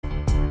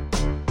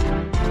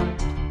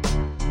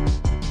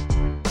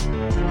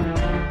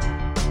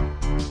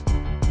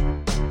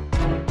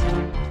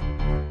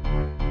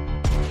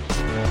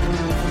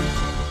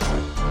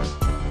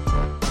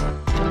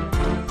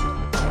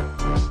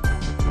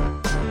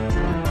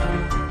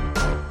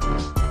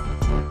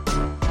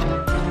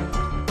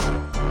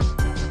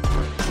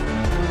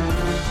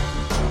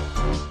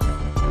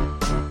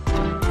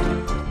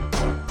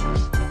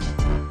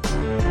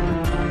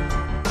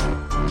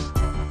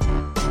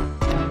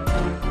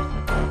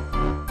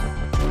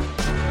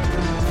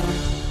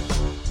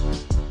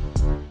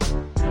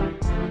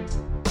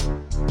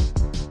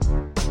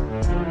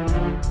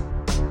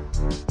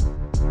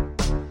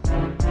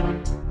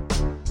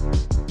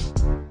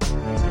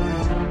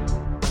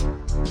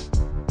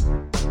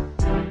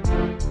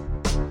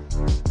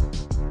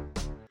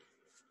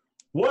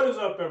What is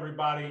up,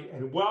 everybody,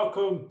 and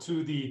welcome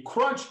to the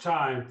crunch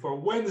time for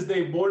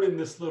Wednesday morning,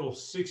 this little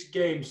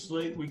 6-game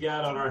slate we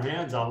got on our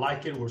hands. I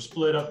like it. We're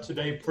split up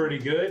today pretty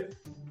good.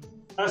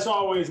 That's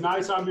always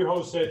nice. I'm your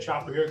host, Ed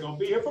Chopper here. Going to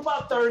be here for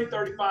about 30,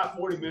 35,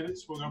 40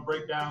 minutes. We're going to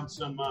break down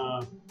some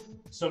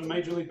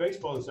Major League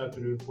Baseball this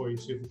afternoon for you,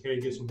 see if we can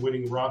get some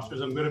winning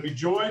rosters. I'm going to be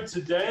joined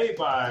today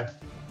by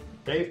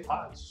Dave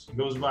Potts. He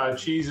goes by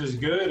Cheese is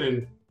Good.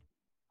 And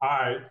all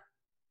right,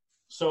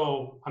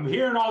 so I'm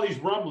hearing all these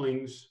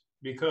rumblings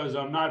because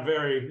I'm not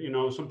very,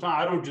 sometimes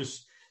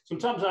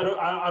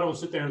I don't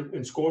sit there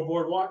and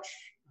scoreboard watch.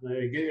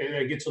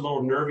 It gets a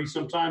little nervy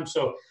sometimes.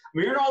 So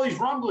I'm hearing all these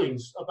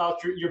rumblings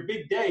about your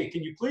big day.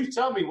 Can you please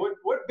tell me what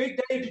big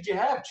day did you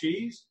have,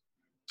 Cheese?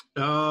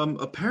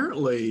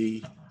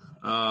 Apparently,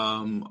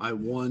 I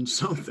won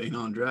something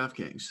on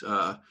DraftKings.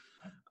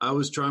 I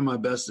was trying my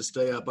best to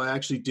stay up. I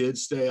actually did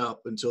stay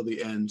up until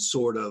the end,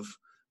 sort of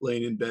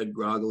laying in bed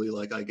groggily,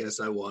 like I guess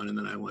I won, and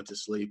then I went to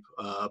sleep.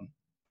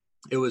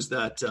 It was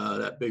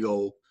that big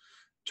old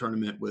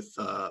tournament with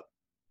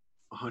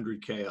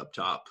 $100K up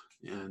top,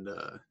 and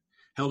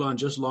held on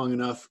just long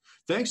enough.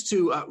 Thanks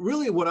to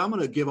really what I'm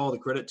going to give all the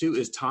credit to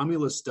is Tommy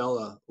La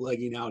Stella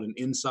legging out an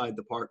inside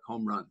the park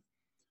home run,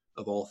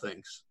 of all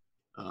things.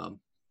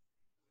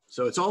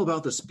 So it's all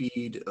about the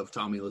speed of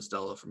Tommy La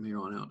Stella from here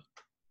on out.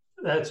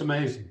 That's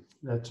amazing.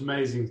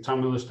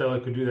 Tommy La Stella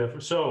could do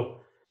that so.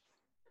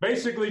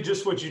 Basically,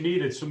 just what you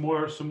needed, some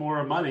more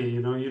money.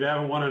 You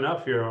haven't won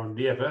enough here on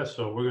DFS,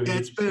 so we're going to.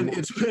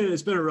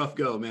 It's been a rough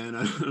go, man.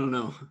 I don't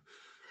know.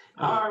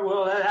 All right,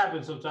 well, that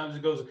happens sometimes.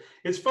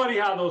 It's funny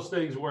how those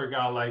things work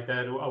out like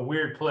that. A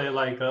weird play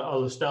like a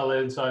La Stella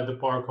inside the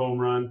park home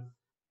run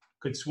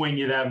could swing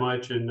you that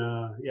much. And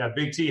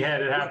Big T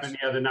had it happen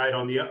the other night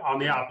on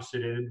the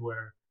opposite end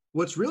where.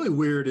 What's really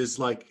weird is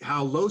like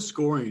how low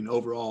scoring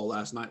overall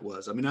last night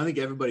was. I mean, I think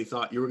everybody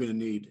thought you were going to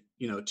need,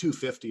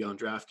 250 on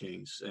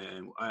DraftKings.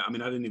 And I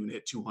didn't even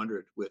hit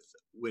 200 with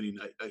winning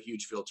a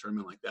huge field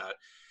tournament like that,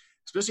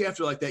 especially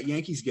after like that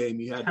Yankees game.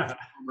 You had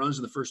runs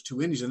in the first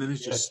 2 innings and then it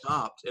just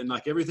stopped and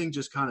like everything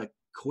just kind of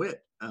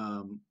quit.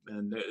 And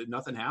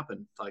nothing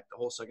happened like the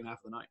whole second half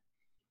of the night.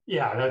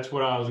 Yeah, that's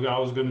what I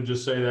was going to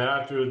just say that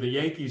after the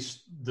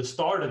Yankees, the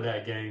start of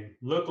that game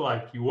looked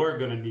like you were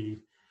going to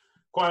need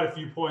quite a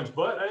few points,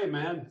 but hey,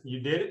 man,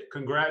 you did it.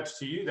 Congrats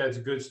to you. That's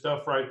good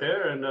stuff right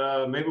there.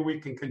 And maybe we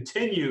can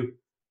continue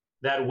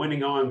that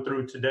winning on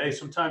through today.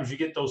 Sometimes you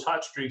get those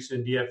hot streaks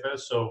in DFS,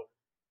 so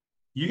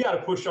you got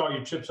to push all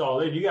your chips all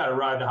in. You got to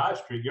ride the hot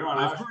streak. You're on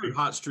a hot streak.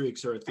 Hot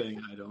streaks are a thing.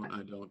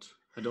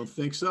 I don't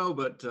think so,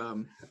 but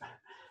all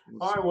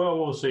right, well,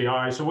 we'll see. All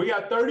right, so we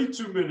got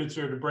 32 minutes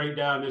here to break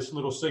down this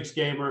little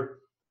 6-gamer.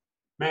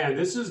 Man,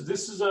 this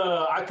is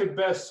I could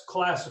best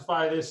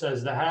classify this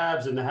as the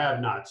haves and the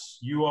have-nots.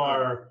 You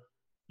are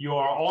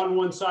on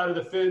one side of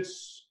the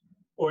fence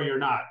or you're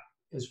not,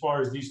 as far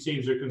as these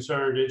teams are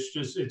concerned.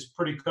 It's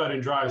pretty cut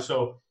and dry.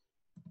 So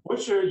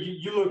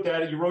you looked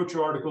at it, you wrote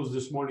your articles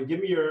this morning.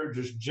 Give me your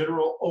just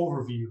general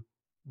overview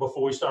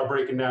before we start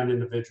breaking down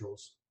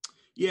individuals.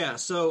 Yeah,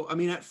 so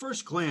at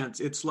first glance,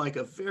 it's like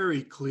a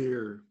very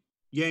clear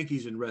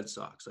Yankees and Red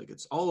Sox. Like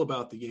it's all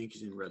about the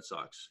Yankees and Red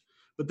Sox.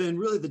 But then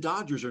really the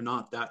Dodgers are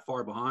not that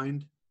far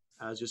behind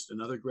as just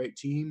another great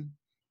team.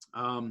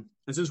 And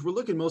since we're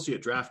looking mostly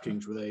at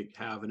DraftKings where they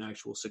have an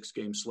actual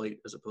 6-game slate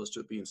as opposed to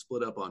it being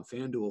split up on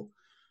FanDuel,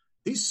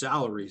 these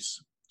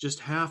salaries just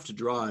have to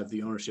drive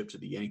the ownership to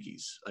the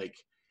Yankees.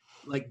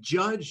 Like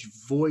Judge,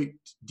 Voit,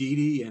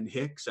 Didi, and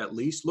Hicks at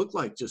least look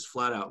like just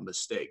flat out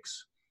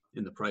mistakes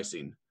in the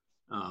pricing.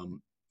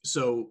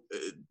 So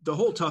the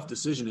whole tough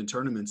decision in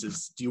tournaments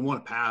is, do you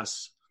want to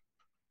pass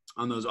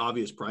on those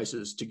obvious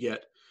prices to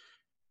get –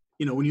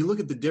 when you look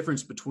at the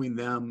difference between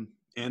them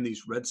and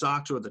these Red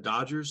Sox or the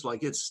Dodgers,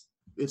 like it's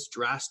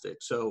drastic.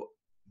 So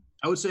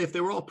I would say if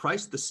they were all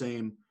priced the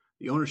same,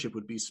 the ownership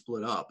would be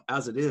split up.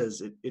 As it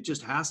is, it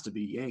just has to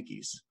be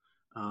Yankees.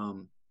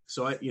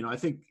 So I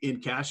think in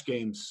cash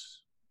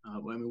games,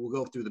 we'll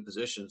go through the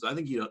positions. I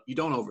think you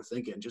don't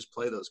overthink it and just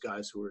play those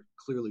guys who are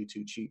clearly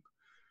too cheap.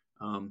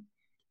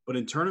 But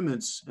in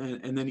tournaments,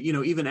 and then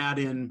even add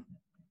in,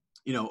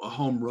 a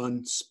home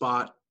run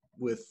spot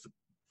with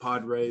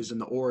Padres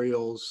and the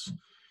Orioles,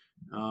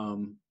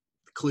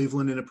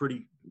 Cleveland in a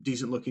pretty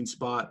decent looking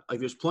spot. Like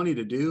there's plenty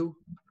to do,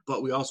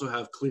 but we also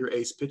have clear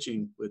ace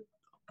pitching with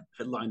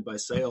headlined by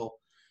Sale.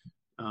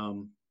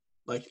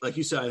 Like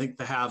you said, I think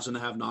the haves and the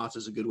have-nots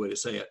is a good way to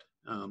say it.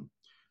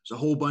 There's a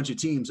whole bunch of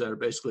teams that are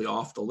basically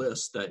off the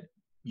list that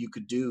you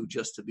could do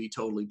just to be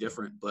totally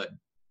different, but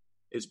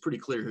it's pretty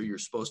clear who you're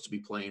supposed to be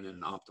playing in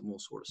an optimal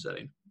sort of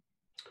setting.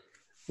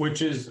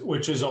 Which is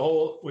a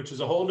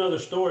whole nother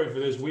story for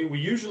this. We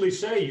usually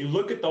say you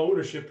look at the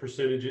ownership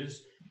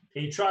percentages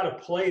and you try to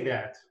play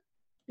that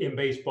in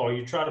baseball.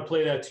 You try to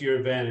play that to your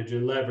advantage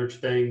and leverage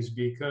things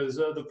because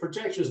the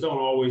projections don't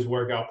always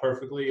work out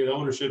perfectly. The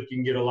ownership, you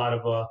can get a lot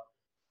of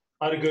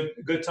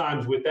good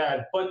times with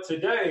that. But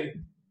today,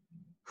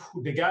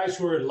 the guys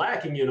who are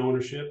lacking in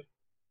ownership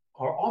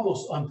are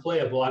almost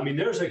unplayable. I mean,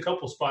 there's a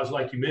couple spots,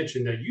 like you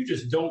mentioned, that you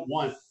just don't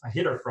want a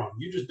hitter from.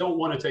 You just don't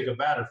want to take a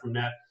batter from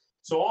that.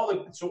 So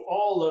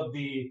all of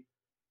the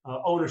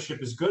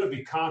ownership is going to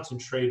be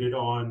concentrated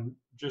on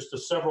just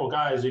several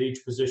guys at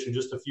each position,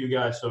 just a few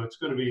guys. So it's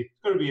going to be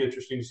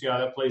interesting to see how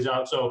that plays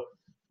out. So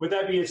with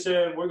that being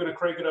said, we're going to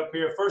crank it up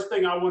here. First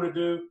thing I want to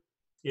do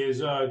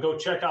is go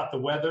check out the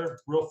weather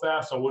real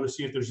fast. I want to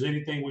see if there's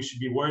anything we should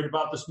be worried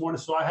about this morning.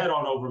 So I head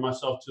on over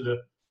myself to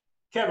the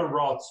Kevin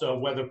Roth's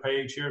weather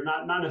page here,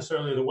 not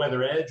necessarily the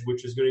Weather Edge,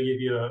 which is going to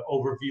give you an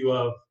overview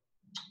of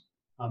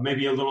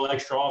maybe a little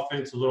extra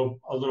offense, a little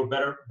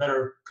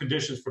better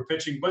conditions for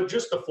pitching, but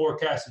just the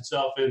forecast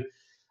itself. And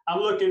I'm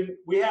looking,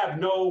 we have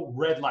no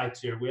red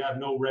lights here. We have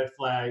no red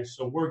flags.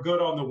 So we're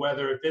good on the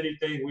weather. If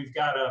anything, we've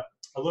got a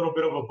little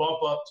bit of a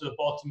bump up to the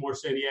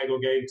Baltimore-San Diego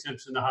game,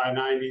 temps in the high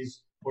 90s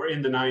or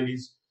in the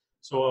 90s.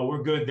 So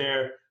we're good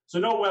there. So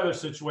no weather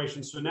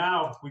situation. So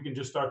now we can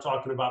just start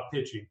talking about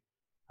pitching.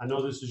 I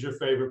know this is your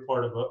favorite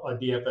part of a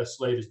DFS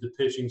slate is the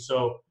pitching.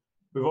 So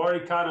we've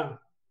already kind of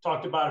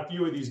talked about a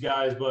few of these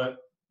guys, but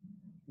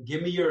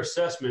give me your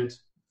assessment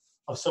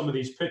of some of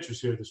these pitchers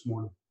here this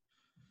morning.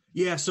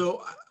 Yeah,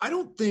 so I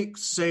don't think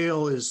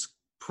Sale is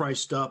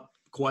priced up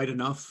quite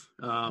enough.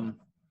 I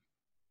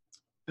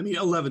mean,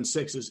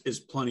 11.6 is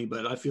plenty,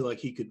 but I feel like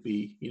he could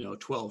be,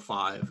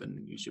 12.5,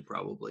 and you should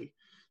probably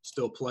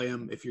still play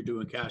him if you're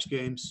doing cash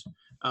games.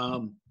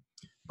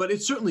 But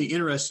it's certainly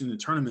interesting in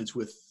tournaments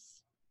with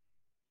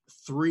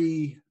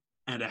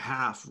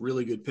 3.5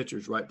 really good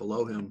pitchers right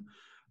below him.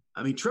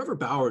 I mean, Trevor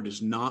Bauer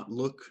does not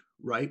look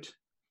right.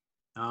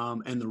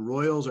 And the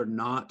Royals are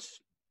not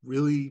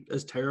really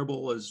as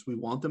terrible as we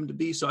want them to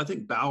be. So I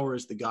think Bauer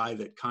is the guy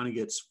that kind of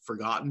gets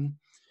forgotten.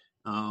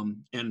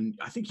 And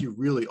I think you're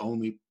really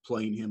only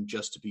playing him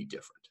just to be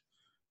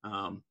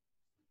different.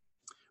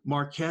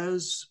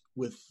 Marquez,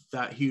 with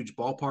that huge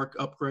ballpark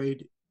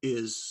upgrade,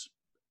 is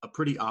a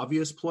pretty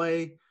obvious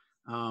play.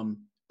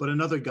 But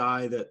another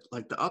guy that,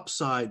 like, the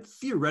upside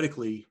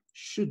theoretically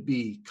should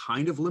be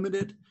kind of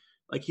limited.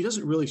 Like, he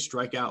doesn't really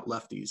strike out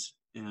lefties.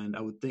 And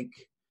I would think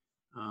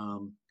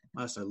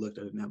last I looked,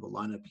 I didn't have a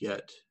lineup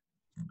yet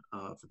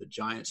for the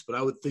Giants, but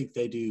I would think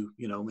they do,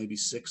 maybe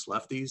 6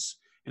 lefties.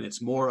 And it's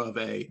more of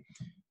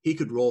he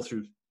could roll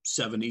through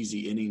 7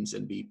 easy innings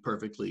and be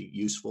perfectly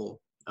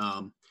useful.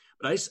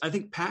 But I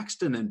think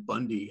Paxton and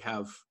Bundy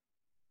have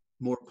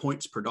more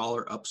points per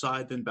dollar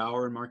upside than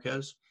Bauer and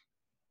Marquez.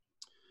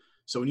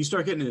 So when you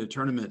start getting into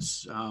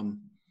tournaments,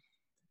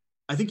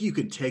 I think you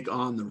could take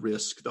on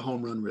the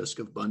home run risk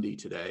of Bundy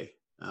today.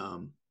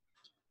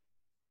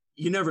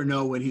 You never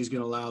know when he's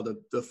going to allow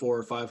the 4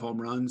 or 5 home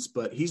runs,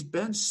 but he's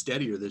been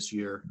steadier this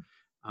year.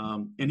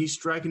 And he's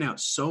striking out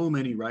so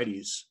many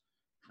righties,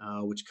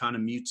 which kind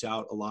of mutes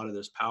out a lot of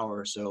this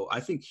power. So I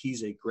think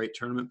he's a great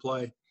tournament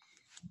play.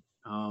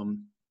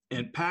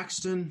 And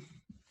Paxton,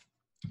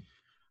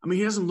 I mean,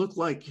 he doesn't look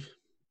like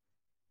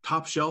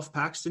top shelf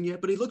Paxton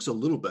yet, but he looks a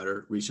little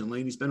better recently.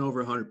 And he's been over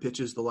 100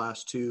 pitches the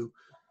last 2.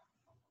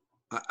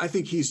 I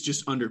think he's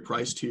just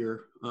underpriced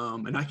here.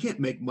 And I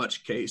can't make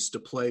much case to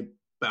play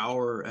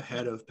Bauer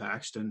ahead of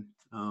Paxton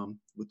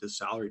with the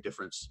salary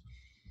difference.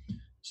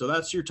 So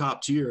that's your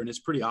top tier, and it's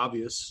pretty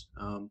obvious.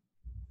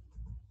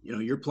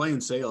 You're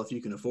playing Sale if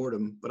you can afford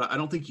him, but I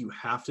don't think you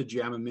have to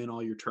jam him in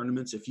all your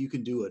tournaments. If you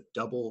can do a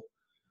double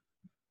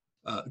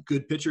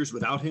good pitchers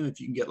without him,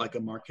 if you can get like a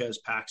Marquez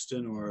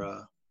Paxton or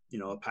a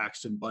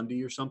Paxton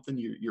Bundy or something,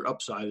 your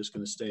upside is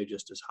going to stay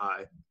just as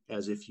high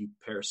as if you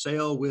pair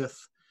Sale with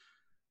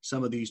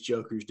some of these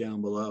jokers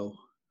down below.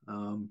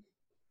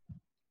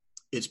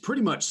 It's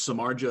pretty much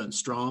Samardzija and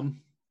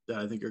Strom that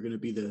I think are going to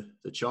be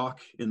the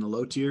chalk in the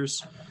low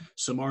tiers.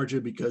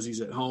 Samardzija because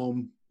he's at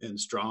home, and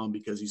Strom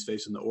because he's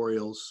facing the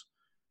Orioles.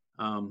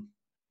 I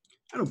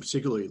don't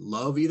particularly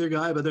love either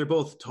guy, but they're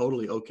both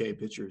totally okay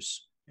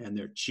pitchers, and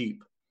they're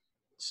cheap.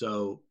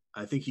 So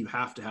I think you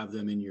have to have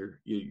them in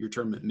your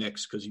tournament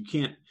mix, because you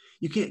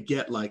can't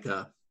get like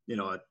a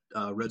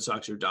Red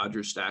Sox or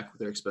Dodgers stack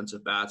with their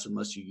expensive bats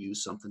unless you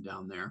use something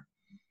down there.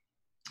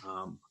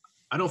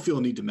 I don't feel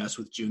a need to mess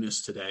with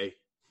Junis today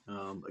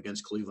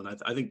against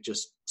Cleveland. I think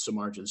just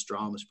Samardzija and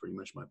Strom is pretty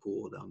much my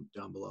pool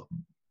down below.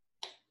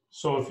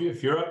 So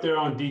if you're up there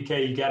on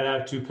DK, you got to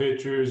have 2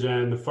 pitchers,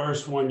 and the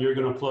first one you're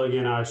going to plug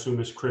in, I assume,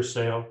 is Chris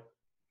Sale.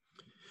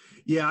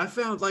 Yeah, I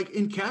found, like,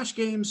 in cash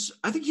games,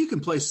 I think you can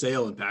play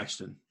Sale and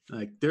Paxton.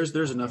 Like, there's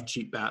enough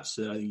cheap bats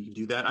that I think you can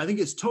do that. I think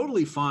it's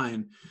totally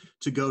fine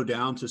to go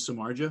down to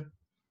Samardzija.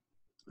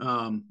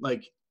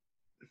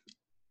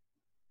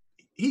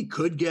 He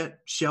could get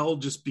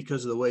shelled just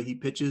because of the way he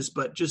pitches,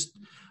 but just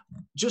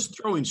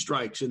throwing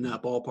strikes in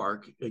that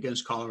ballpark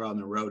against Colorado on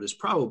the road is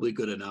probably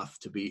good enough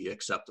to be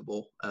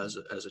acceptable as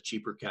a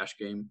cheaper cash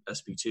game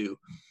SP2.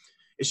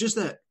 It's just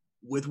that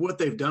with what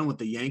they've done with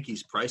the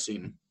Yankees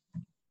pricing,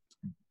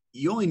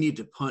 you only need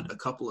to punt a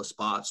couple of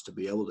spots to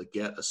be able to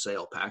get a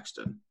Sale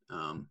Paxton.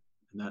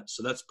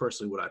 So that's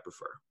personally what I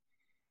prefer.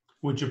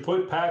 Would you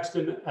put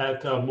Paxton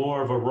at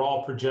more of a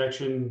raw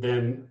projection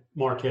than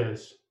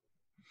Marquez?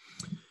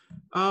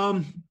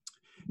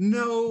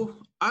 No,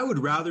 I would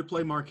rather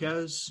play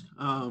Marquez,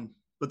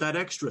 but that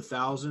extra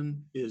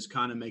 1,000 is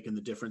kind of making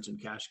the difference in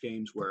cash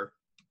games where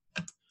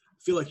I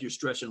feel like you're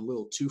stretching a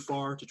little too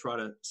far to try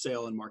to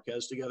Sale and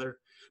Marquez together.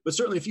 But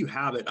certainly if you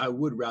have it, I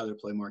would rather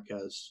play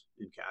Marquez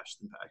in cash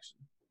than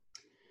Paxton.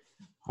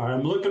 All right,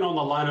 I'm looking on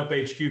the lineup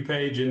HQ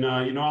page, and,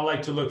 I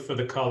like to look for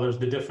the colors,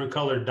 the different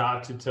colored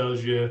dots. It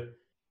tells you,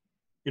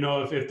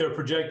 if they're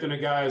projecting a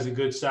guy as a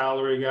good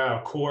salary guy,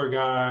 a core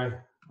guy,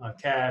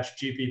 cash,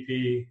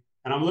 GPP.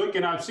 And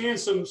I'm seeing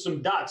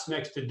some dots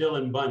next to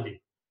Dylan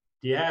Bundy.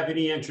 Do you have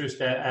any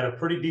interest at a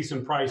pretty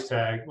decent price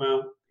tag?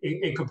 Well,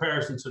 in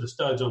comparison to the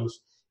studs on this,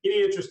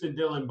 any interest in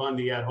Dylan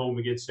Bundy at home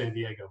against San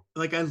Diego?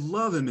 Like, I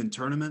love him in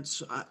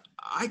tournaments.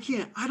 I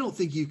don't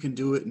think you can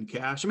do it in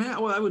cash. I mean, I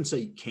wouldn't say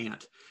you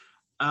can't.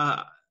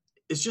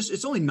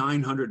 It's only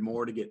 900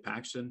 more to get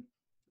Paxton,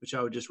 which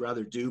I would just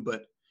rather do.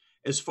 But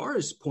as far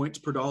as points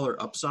per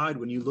dollar upside,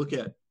 when you look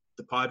at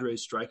the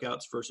Padres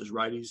strikeouts versus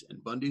righties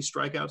and Bundy's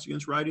strikeouts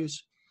against righties,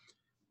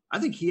 I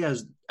think he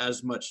has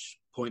as much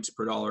points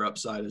per dollar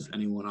upside as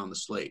anyone on the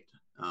slate.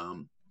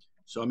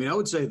 So, I mean, I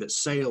would say that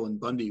Sale and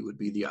Bundy would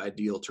be the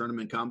ideal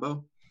tournament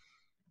combo.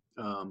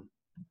 I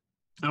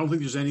don't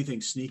think there's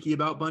anything sneaky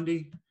about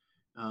Bundy.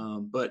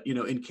 But,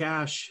 in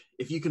cash,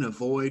 if you can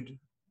avoid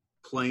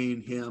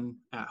playing him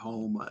at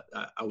home,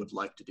 I would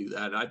like to do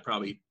that. I'd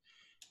probably,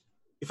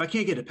 if I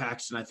can't get a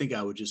Paxton, I think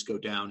I would just go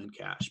down in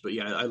cash. But,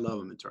 yeah, I love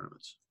him in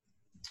tournaments.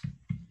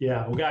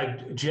 Yeah, we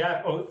got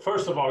Jeff. Oh,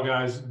 first of all,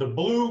 guys, the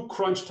blue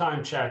Crunch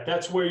Time chat,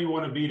 that's where you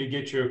want to be to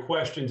get your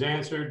questions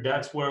answered.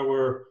 That's where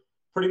we're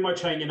pretty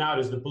much hanging out,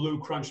 is the blue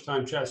Crunch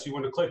Time chat. So you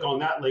want to click on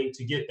that link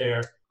to get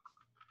there.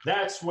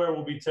 That's where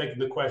we'll be taking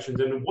the questions.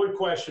 And one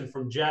question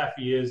from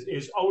Jaffe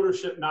is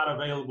ownership not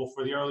available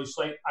for the early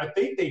slate? I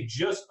think they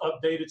just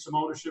updated some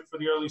ownership for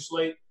the early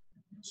slate.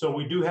 So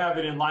we do have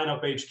it in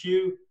Lineup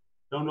HQ.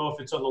 Don't know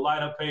if it's on the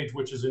lineup page,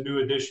 which is a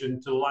new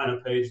addition to the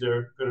lineup page.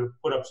 They're going to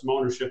put up some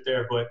ownership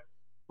there. But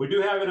we do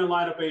have it in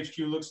Lineup HQ.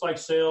 Looks like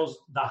Sale's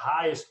the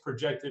highest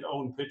projected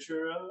owned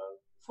pitcher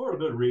for a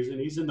good reason.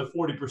 He's in the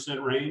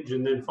 40% range,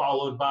 and then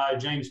followed by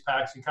James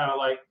Paxton, kind of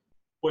like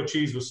what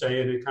Cheese was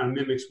saying. It kind of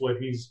mimics what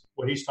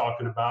he's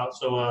talking about.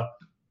 So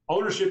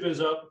ownership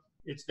is up.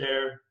 It's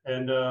there.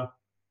 And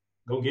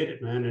go get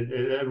it, man.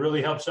 It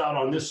really helps out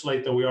on this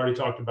slate, though. We already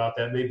talked about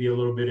that. Maybe a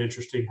little bit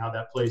interesting how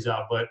that plays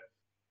out. But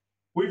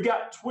we've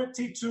got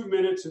 22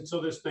 minutes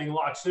until this thing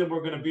locks in.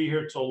 We're going to be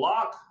here till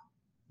lock.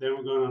 Then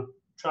we're going to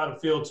try to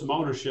field some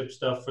ownership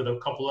stuff for the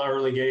couple of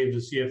early games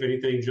and see if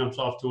anything jumps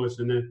off to us.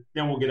 And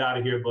then we'll get out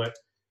of here. But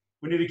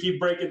we need to keep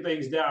breaking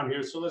things down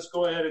here. So let's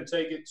go ahead and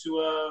take it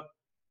to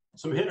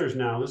some hitters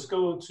now. Let's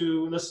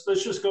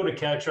just go to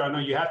catcher. I know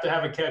you have to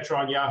have a catcher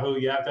on Yahoo.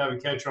 You have to have a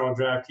catcher on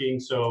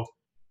DraftKings. So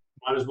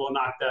might as well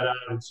knock that out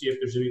and see if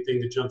there's anything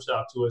that jumps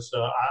out to us.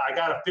 I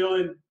got a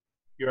feeling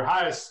your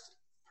highest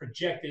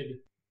projected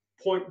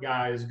point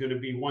guy is going to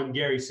be one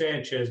Gary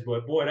Sanchez,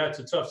 but boy, that's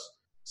a tough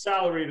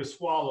salary to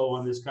swallow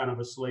on this kind of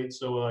a slate.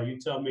 So you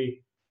tell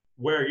me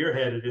where you're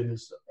headed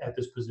at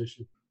this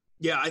position.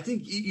 Yeah, I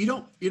think you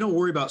don't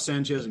worry about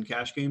Sanchez in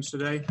cash games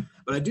today,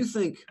 but I do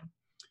think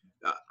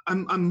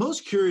I'm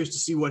most curious to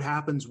see what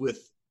happens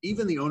with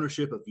even the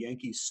ownership of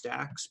Yankees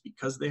stacks,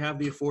 because they have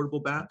the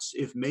affordable bats.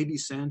 If maybe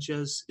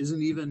Sanchez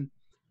isn't even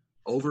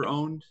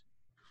over-owned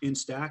in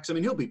stacks. I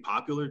mean, he'll be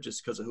popular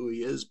just because of who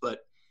he is,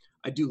 but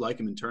I do like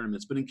him in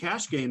tournaments. But in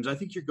cash games, I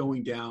think you're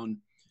going down.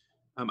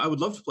 I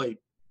would love to play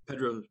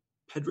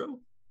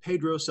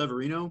Pedro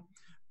Severino,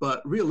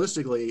 but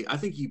realistically, I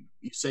think you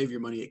save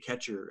your money at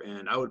catcher,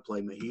 and I would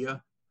play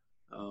Mejia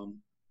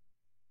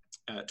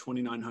at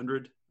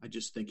 2,900. I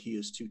just think he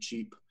is too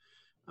cheap,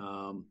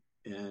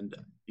 and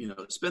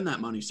spend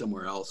that money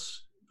somewhere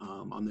else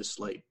on this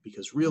slate,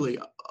 because really,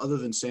 other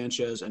than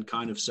Sanchez and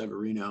kind of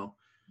Severino,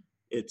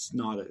 it's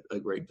not a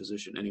great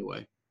position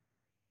anyway.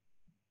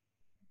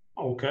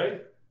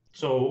 Okay,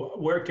 so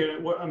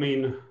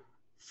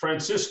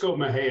Francisco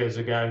Mejia is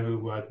a guy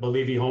who I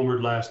believe he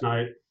homered last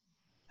night,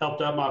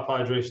 helped out my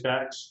Padres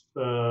stacks.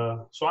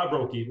 So I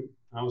broke even.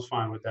 I was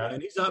fine with that.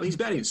 And he's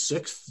batting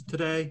sixth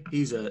today.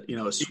 He's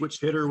a switch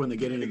hitter when they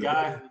get into the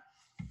guy.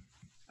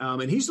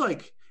 And he's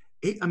like,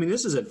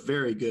 this is a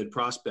very good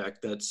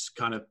prospect. That's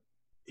kind of,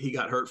 he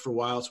got hurt for a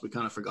while, so we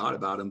kind of forgot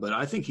about him. But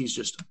I think he's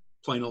just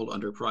plain old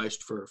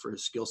underpriced for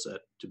his skill set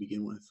to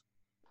begin with.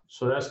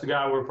 So that's the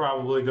guy we're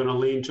probably going to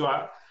lean to.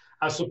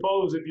 I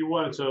suppose if you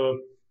wanted to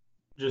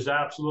just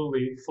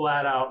absolutely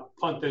flat out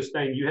punt this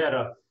thing, you had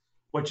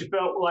what you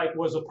felt like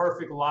was a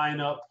perfect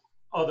lineup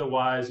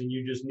otherwise, and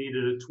you just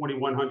needed a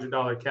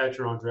 $2,100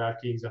 catcher on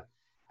DraftKings.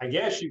 I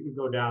guess you could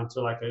go down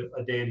to like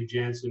a Danny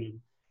Jansen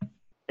and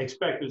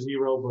expect a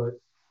zero, but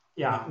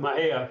yeah,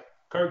 Mejia.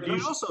 Kirk, I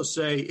also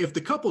say if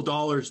the couple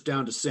dollars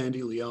down to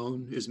Sandy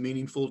Leon is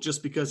meaningful,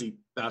 just because he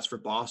bats for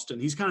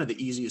Boston, he's kind of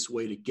the easiest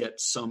way to get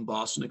some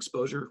Boston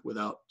exposure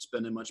without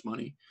spending much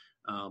money.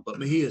 But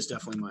Mejia is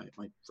definitely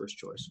my first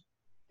choice.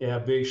 Yeah,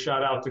 big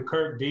shout out to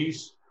Kirk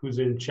Deese, who's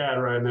in chat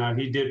right now.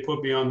 He did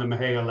put me on the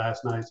Mejia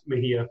last night.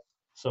 Mejia.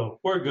 So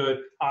we're good.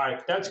 All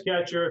right, that's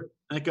catcher.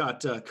 That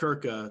got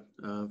Kirk a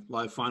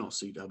live final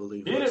seat, I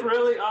believe. Did it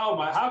really? Oh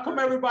my! How come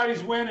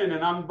everybody's winning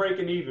and I'm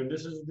breaking even?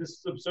 This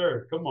is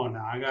absurd. Come on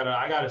now, I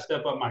gotta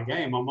step up my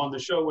game. I'm on the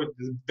show with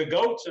the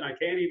goats and I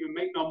can't even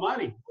make no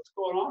money. What's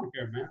going on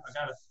here, man? I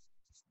gotta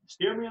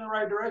steer me in the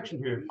right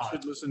direction here. You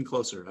should listen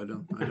closer. I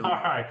don't. All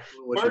right,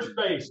 first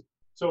base.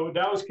 So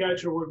that was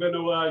catcher. We're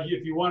gonna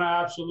if you want to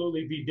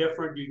absolutely be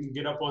different, you can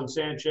get up on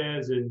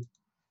Sanchez and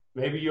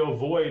maybe you'll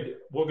avoid.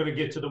 We're going to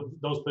get to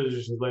those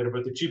positions later,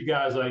 but the cheap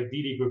guys like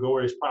Didi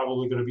Gregorius is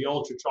probably going to be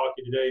ultra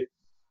chalky today.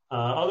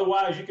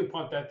 Otherwise, you can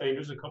punt that thing.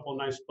 There's a couple of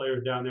nice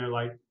players down there,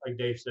 like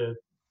Dave said,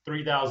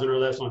 3,000 or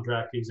less on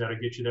DraftKings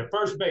that'll get you there.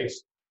 First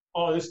base.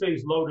 Oh, this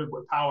thing's loaded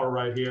with power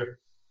right here.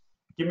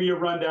 Give me a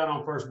rundown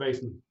on first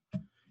baseman.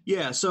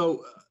 Yeah.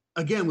 So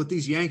again, with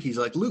these Yankees,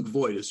 like Luke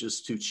Voit is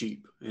just too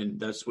cheap, and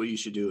that's what you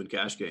should do in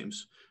cash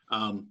games.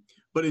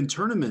 But in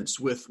tournaments,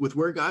 with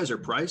where guys are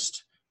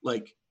priced,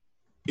 like,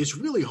 it's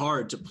really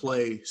hard to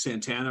play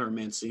Santana or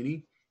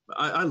Mancini.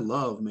 I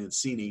love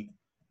Mancini,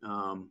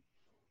 and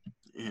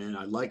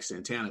I like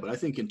Santana. But I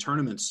think in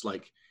tournaments,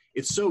 like,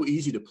 it's so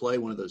easy to play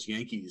one of those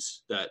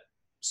Yankees that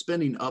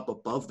spending up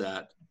above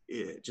that,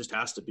 it just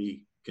has to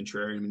be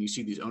contrarian. I mean, you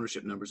see these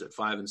ownership numbers at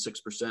 5% and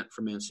 6%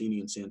 for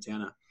Mancini and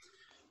Santana.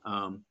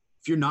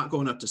 If you're not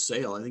going up to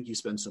Sale, I think you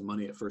spend some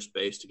money at first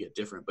base to get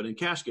different. But in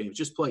cash games,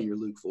 just play your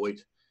Luke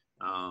Voit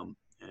and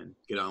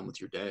get on with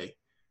your day.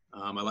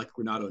 I like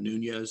Renato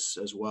Nunez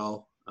as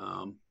well.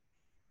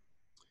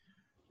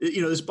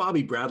 This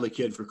Bobby Bradley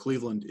kid for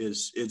Cleveland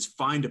it's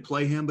fine to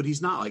play him, but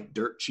he's not like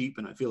dirt cheap.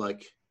 And I feel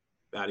like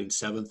batting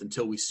seventh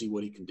until we see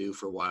what he can do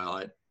for a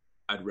while.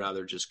 I'd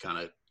rather just kind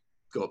of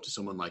go up to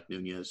someone like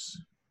Nunez,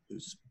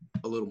 who's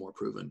a little more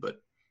proven,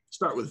 but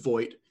start with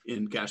Voit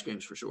in cash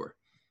games for sure.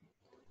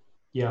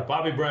 Yeah,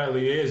 Bobby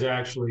Bradley is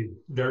actually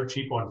dirt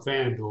cheap on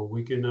FanDuel.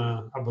 We can,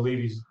 I believe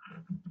he's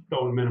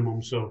going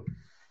minimum. So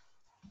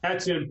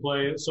that's in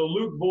play. So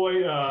Luke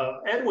Voit,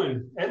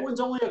 Edwin's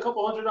only a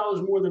couple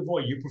 $100 more than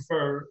Voit. You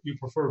prefer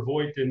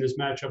Voit in this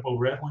matchup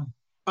over Edwin?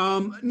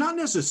 Not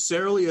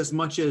necessarily as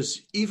much as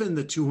even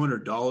the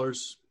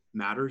 $200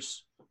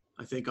 matters,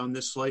 I think, on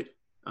this slate.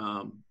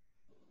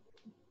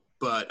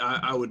 But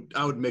I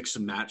would mix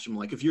and match them.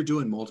 Like, if you're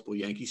doing multiple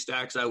Yankee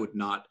stacks, I would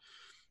not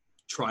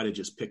try to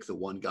just pick the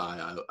one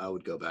guy. I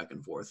would go back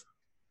and forth.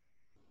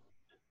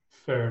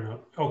 Fair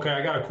enough. Okay,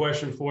 I got a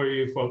question for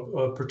you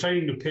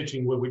pertaining to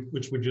pitching,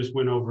 which we just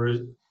went over.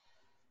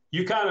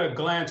 You kind of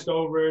glanced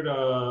over it,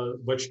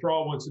 but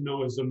Straw wants to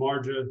know, is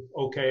Zamarja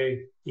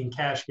okay in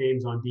cash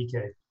games on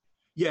DK?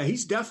 Yeah,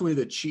 he's definitely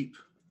the cheap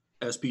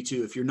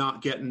SP2. If you're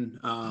not getting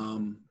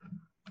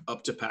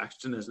up to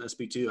Paxton as an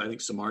SP2, I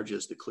think Zamarja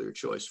is the clear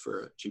choice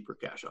for a cheaper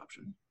cash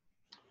option.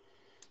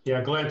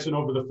 Yeah, glancing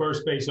over the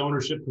first base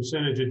ownership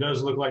percentage, it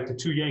does look like the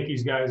two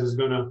Yankees guys is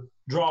going to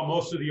draw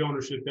most of the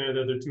ownership there.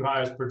 They're the two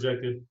highest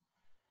projected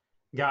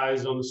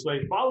guys on the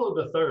slate. Follow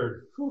the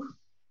third. Whew.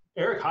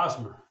 Eric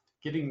Hosmer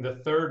getting the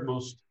third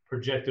most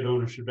projected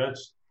ownership.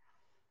 That's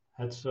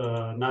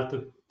not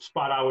the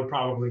spot I would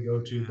probably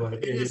go to. But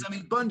it is. I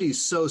mean,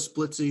 Bundy's so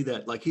splitsy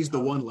that, like, he's the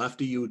one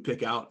lefty you would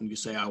pick out and you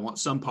say, I want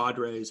some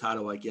Padres. How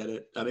do I get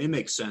it? I mean, it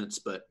makes sense,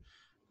 but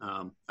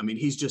I mean,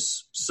 he's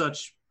just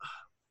such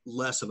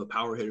less of a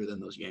power hitter than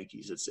those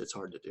Yankees. It's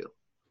hard to do.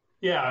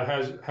 Yeah.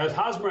 Has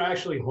Hosmer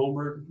actually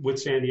homered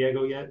with San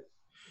Diego yet?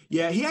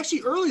 Yeah, he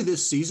actually, early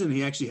this season,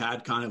 he actually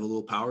had kind of a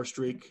little power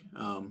streak.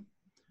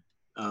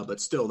 But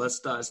still,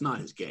 that's not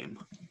his game.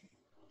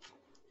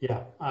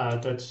 Yeah,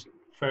 that's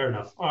fair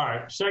enough. All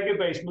right, second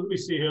baseman. Let me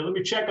see here. Let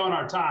me check on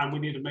our time. We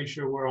need to make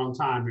sure we're on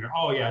time here.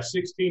 Oh, yeah,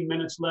 16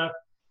 minutes left.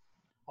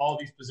 All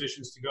these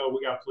positions to go.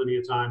 We got plenty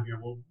of time here.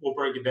 We'll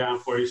break it down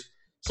for you.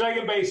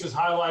 Second base is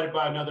highlighted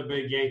by another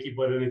big Yankee,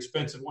 but an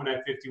expensive one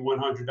at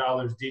 $5,100,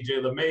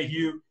 DJ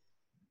LeMahieu.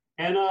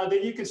 And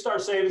then you can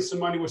start saving some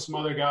money with some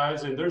other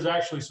guys, and there's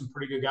actually some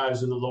pretty good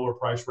guys in the lower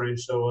price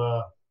range.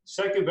 So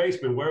second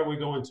baseman, where are we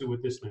going to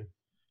with this thing?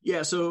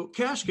 Yeah, so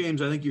cash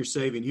games, I think you're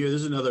saving here.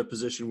 This is another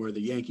position where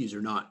the Yankees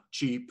are not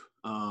cheap,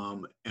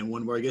 and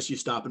one where I guess you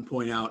stop and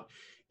point out,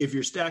 if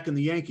you're stacking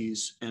the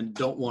Yankees and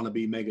don't want to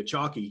be mega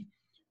chalky,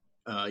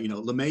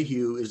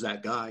 LeMahieu is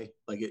that guy.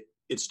 Like,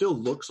 it still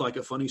looks like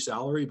a funny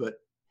salary, but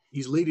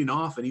he's leading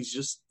off and he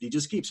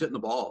just keeps hitting the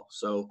ball.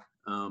 So,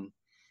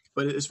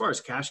 but as far as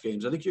cash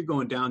games, I think you're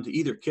going down to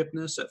either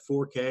Kipnis at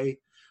 4K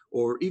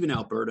or even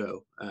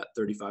Alberto at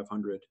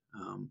 3,500.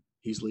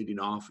 He's leading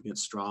off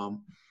against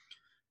Strom.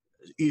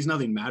 He's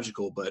nothing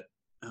magical, but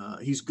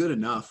he's good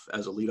enough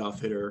as a leadoff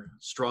hitter.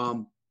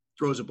 Strom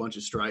throws a bunch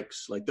of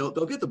strikes. Like, they'll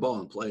get the ball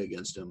in play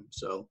against him.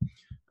 So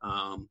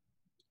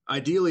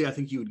ideally, I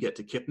think you would get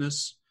to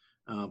Kipnis,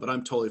 but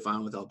I'm totally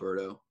fine with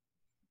Alberto.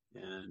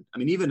 And I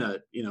mean, even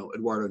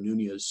Eduardo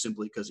Nunez,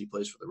 simply because he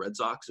plays for the Red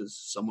Sox, is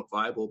somewhat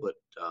viable. But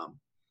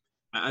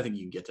I think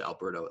you can get to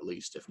Alberto at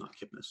least, if not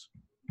Kipnis.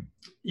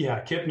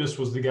 Yeah, Kipnis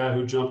was the guy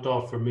who jumped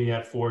off for me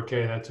at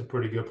 4K. That's a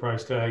pretty good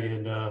price tag.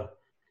 And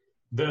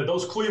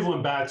those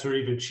Cleveland bats are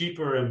even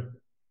cheaper and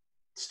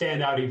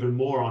stand out even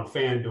more on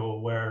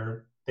FanDuel,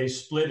 where they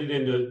split it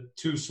into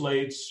two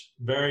slates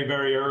very,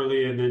 very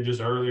early and then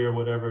just early or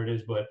whatever it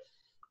is. But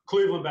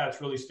Cleveland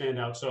bats really stand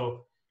out.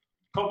 So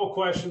couple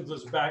questions.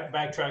 Let's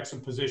backtrack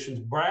some positions.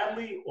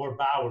 Bradley or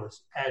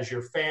Bowers as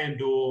your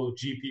FanDuel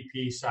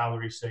GPP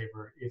salary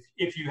saver?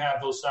 If you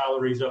have those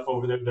salaries up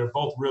over there, they're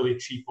both really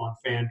cheap on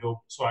FanDuel.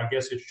 So I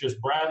guess it's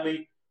just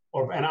Bradley,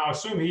 and I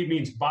assume he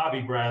means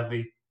Bobby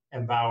Bradley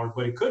and Bowers,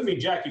 but it could mean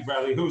Jackie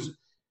Bradley,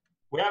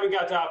 we haven't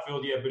got to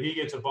outfield yet, but he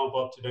gets a bump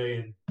up today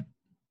and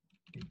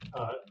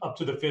up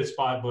to the fifth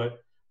spot.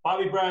 But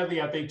Bobby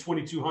Bradley, I think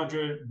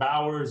 2,200.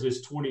 Bowers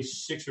is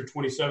 26 or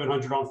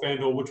 2,700 on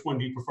FanDuel. Which one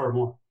do you prefer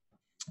more?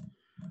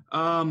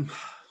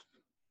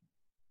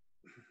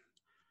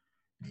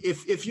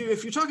 If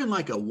you're talking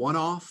like a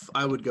one-off,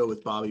 I would go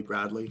with Bobby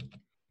Bradley.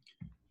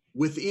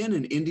 Within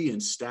an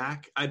Indian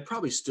stack, I'd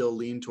probably still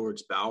lean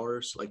towards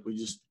Bowers. Like, we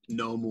just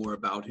know more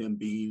about him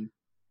being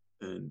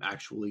an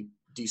actually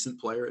decent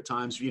player at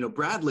times.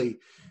 Bradley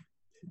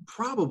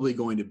probably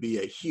going to be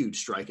a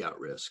huge strikeout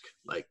risk.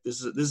 Like,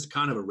 this is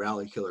kind of a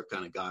rally killer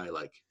kind of guy,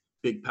 like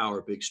big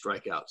power, big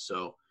strikeout.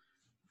 So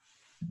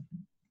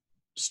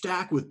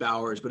stack with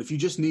Bowers, but if you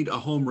just need a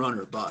home run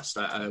or bust,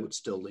 I would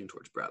still lean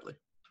towards Bradley.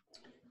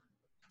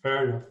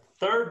 Fair enough.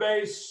 Third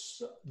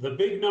base, the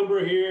big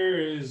number here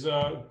is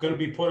going to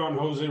be put on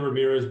Jose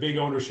Ramirez, big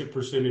ownership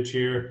percentage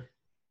here.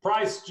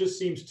 Price just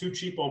seems too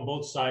cheap on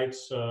both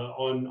sites.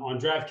 On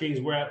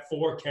DraftKings, we're at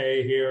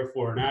 $4K here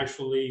for an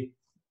actually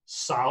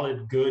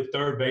solid, good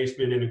third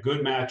baseman in a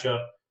good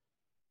matchup.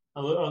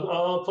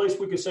 A place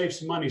we could save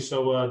some money.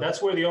 So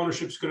that's where the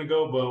ownership is going to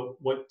go. But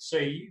what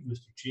say you,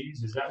 Mr.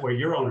 Cheese? Is that where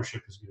your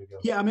ownership is going to go?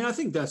 Yeah, I mean, I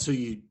think that's who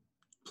you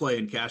play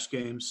in cash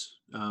games.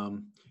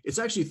 It's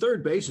actually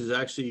third base is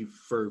actually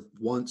for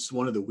once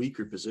one of the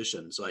weaker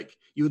positions. Like,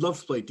 you would love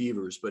to play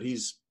Devers, but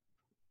he's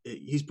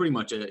pretty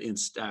much an in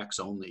stacks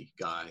only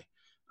guy.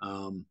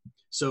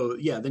 So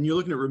yeah, then you're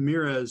looking at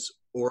Ramirez,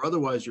 or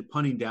otherwise you're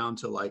punting down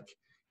to like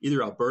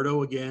either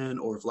Alberto again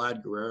or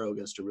Vlad Guerrero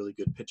against a really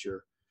good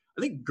pitcher.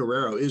 I think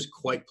Guerrero is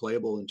quite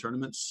playable in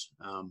tournaments,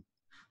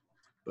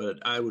 but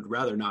I would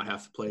rather not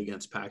have to play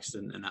against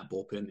Paxton and that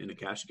bullpen in a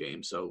cash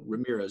game. So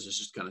Ramirez is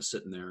just kind of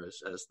sitting there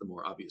as the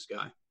more obvious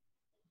guy.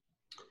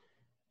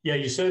 Yeah,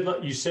 you said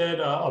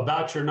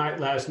about your night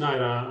last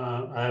night.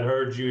 I had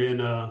heard you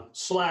in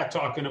Slack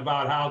talking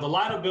about how the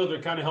lineup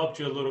builder kind of helped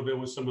you a little bit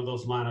with some of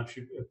those lineups.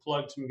 You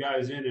plugged some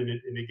guys in, and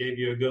it gave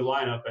you a good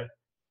lineup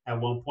at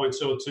one point.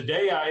 So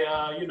today,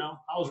 I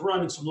was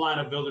running some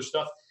lineup builder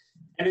stuff,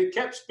 and it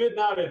kept spitting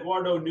out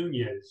Eduardo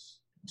Nunez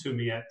to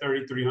me at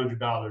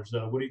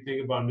 $3,300. What do you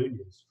think about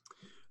Nunez?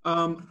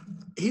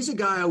 He's a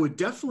guy I would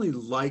definitely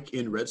like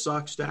in Red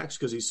Sox stacks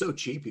because he's so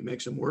cheap. He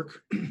makes him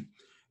work.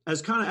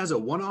 As a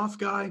one-off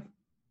guy,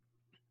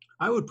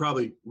 I would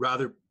probably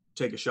rather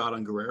take a shot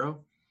on Guerrero.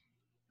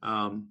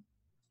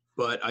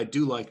 But I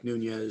do like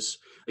Nunez.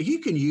 Like, you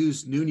can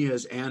use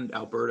Nunez and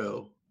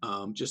Alberto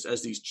just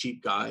as these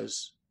cheap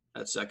guys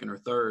at second or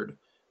third.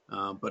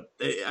 But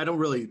I don't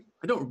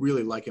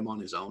really like him on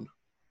his own.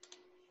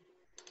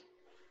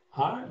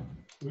 All right,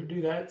 we'll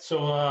do that.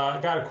 So I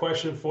got a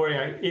question for you.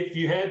 If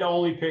you had to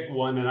only pick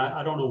one, and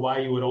I don't know why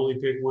you would only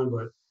pick one,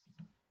 but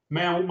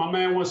my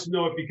man wants to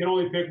know, if you can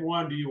only pick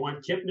one, do you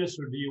want Kipnis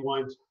or do you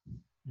want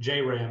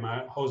J-Ram,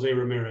 Jose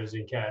Ramirez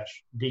in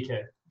cash,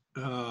 DK?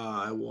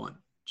 I want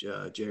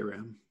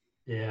J-Ram.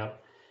 Yeah.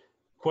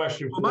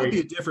 Question for you. It might be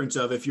a difference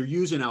of if you're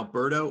using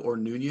Alberto or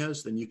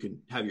Nunez, then you can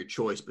have your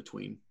choice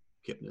between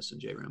Kipnis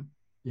and J-Ram.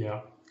 Yeah.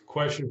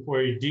 Question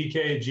for you,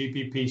 DK,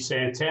 GPP,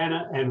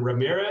 Santana and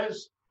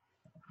Ramirez,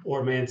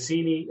 or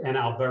Mancini and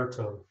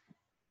Alberto?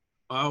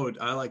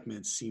 I like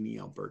Mancini,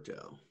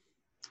 Alberto.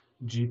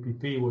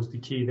 GPP was the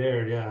key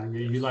there. Yeah,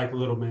 you like a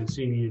little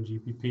Mancini and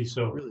GPP.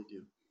 So I really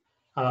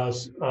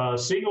do.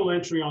 Single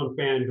entry on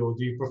FanDuel.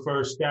 Do you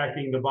prefer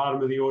stacking the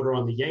bottom of the order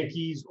on the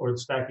Yankees or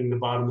stacking the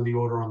bottom of the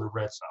order on the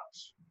Red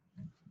Sox?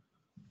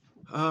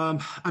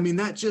 I mean,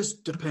 that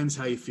just depends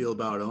how you feel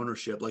about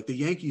ownership. Like, the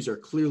Yankees are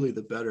clearly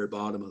the better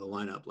bottom of the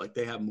lineup. Like,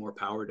 they have more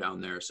power down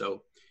there.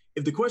 So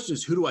if the question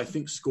is who do I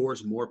think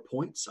scores more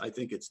points, I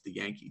think it's the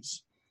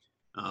Yankees.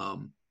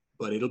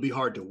 But it'll be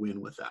hard to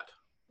win with that.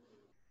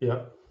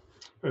 Yeah.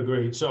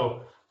 Agreed.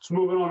 So let's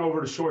move on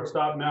over to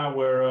shortstop now,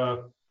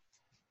 where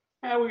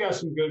we got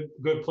some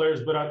good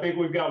players, but I think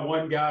we've got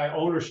one guy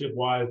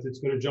ownership-wise that's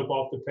going to jump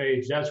off the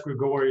page. That's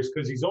Gregorius,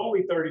 because he's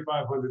only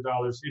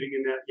 $3,500 hitting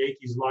in that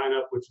Yankees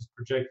lineup, which is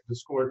projected to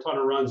score a ton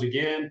of runs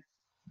again.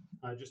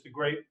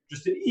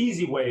 Just an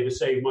easy way to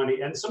save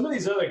money. And some of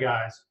these other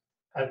guys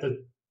at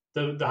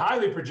the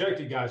highly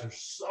projected guys are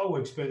so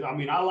expensive. I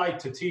mean, I like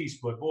Tatis,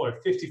 but boy,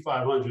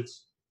 5,500.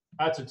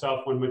 That's a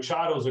tough one.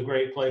 Machado's a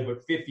great play,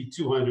 but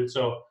 5,200.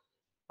 So,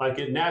 like,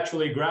 it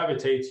naturally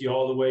gravitates you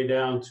all the way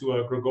down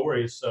to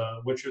Gregorius.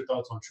 What's your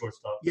thoughts on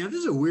shortstop? Yeah,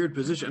 this is a weird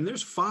position. I mean,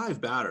 there's 5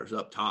 batters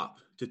up top: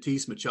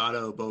 Tatis,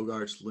 Machado,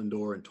 Bogarts,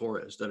 Lindor, and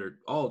Torres, that are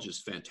all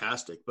just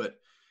fantastic. But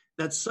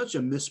that's such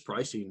a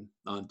mispricing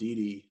on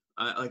Didi.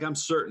 I'm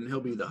certain he'll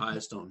be the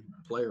highest owned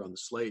player on the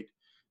slate.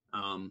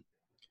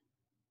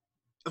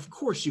 of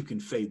course you can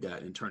fade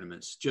that in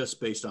tournaments just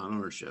based on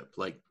ownership.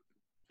 Like,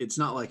 it's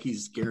not like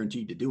he's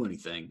guaranteed to do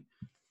anything,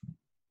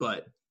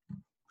 but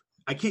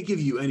I can't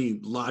give you any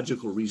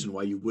logical reason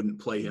why you wouldn't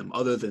play him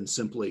other than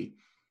simply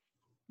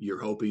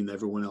you're hoping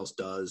everyone else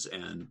does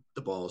and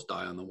the balls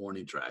die on the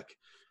warning track.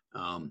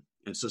 And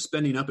so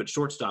spending up at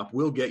shortstop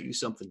will get you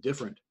something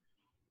different.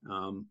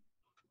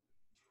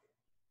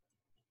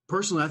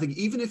 Personally, I think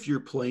even if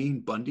you're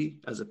playing Bundy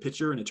as a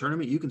pitcher in a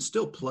tournament, you can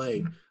still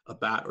play a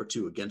bat or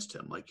two against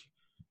him. Like,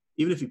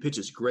 even if he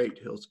pitches great,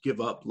 he'll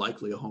give up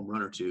likely a home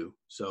run or two.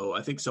 So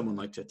I think someone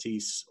like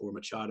Tatis or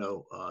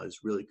Machado is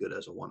really good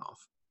as a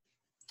one-off.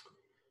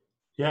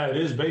 Yeah, it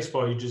is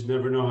baseball. You just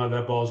never know how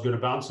that ball is going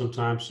to bounce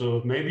sometimes.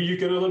 So maybe you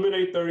can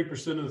eliminate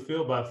 30% of the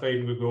field by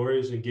fading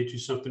Gregorius and get you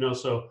something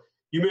else. So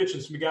you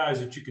mentioned some guys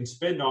that you can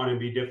spend on and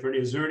be different.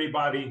 Is there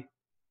anybody,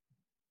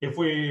 if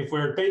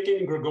we're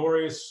thinking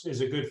Gregorius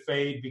is a good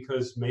fade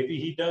because maybe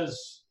he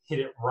does hit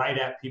it right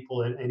at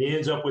people and he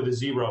ends up with a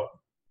zero.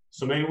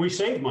 So maybe we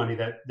save money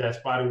that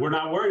spot, and we're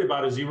not worried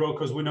about a zero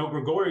because we know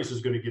Gregorius is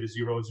going to get a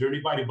zero. Is there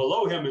anybody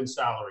below him in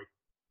salary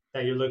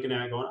that you're looking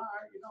at going, all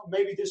right,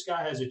 maybe this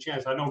guy has a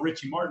chance? I know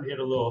Richie Martin hit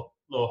a little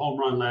home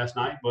run last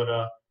night, but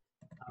I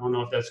don't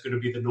know if that's going to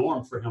be the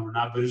norm for him or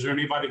not. But is there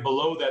anybody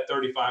below that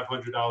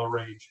 $3,500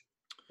 range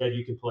that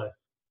you can play?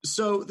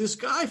 So this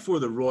guy for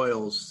the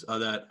Royals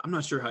that I'm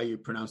not sure how you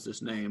pronounce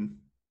this name,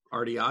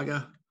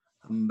 Arteaga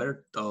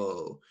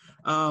Humberto.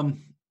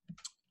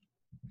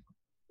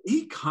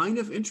 He kind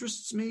of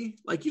interests me.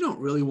 Like, you don't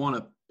really want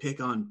to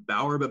pick on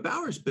Bauer, but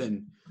Bauer's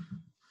been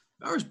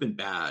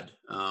bad.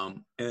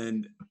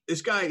 And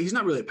this guy, he's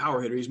not really a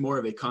power hitter. He's more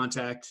of a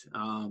contact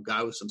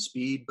guy with some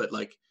speed. But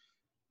like,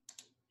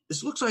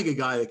 this looks like a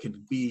guy that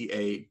can be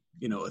a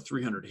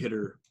 300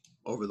 hitter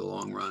over the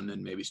long run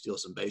and maybe steal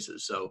some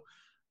bases. So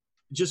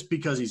just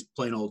because he's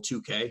playing old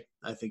 2K,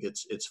 I think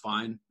it's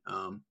fine.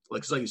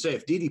 Like you say,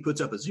 if Didi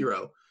puts up a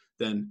zero,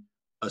 then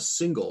a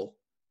single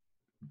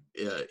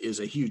is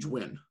a huge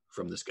win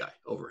from this guy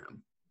over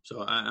him.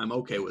 So I'm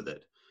okay with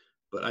it.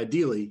 But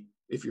ideally,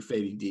 if you're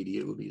fading Didi,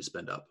 it would be to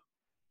spend up.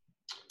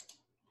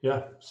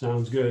 Yeah,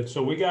 sounds good.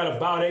 So we got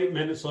about 8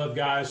 minutes left,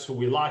 guys. So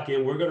we lock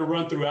in. We're going to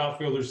run through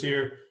outfielders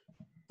here.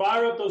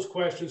 Fire up those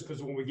questions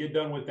because when we get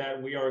done with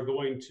that, we are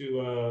going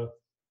to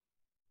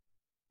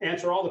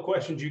answer all the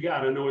questions you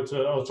got. I know it's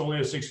only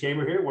a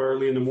 6-gamer here. We're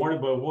early in the morning,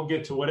 but we'll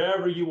get to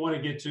whatever you want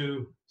to get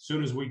to as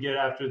soon as we get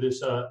after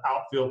this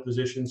outfield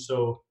position.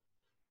 So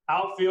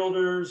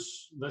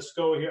outfielders, let's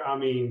go here. I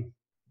mean,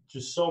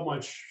 just so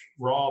much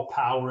raw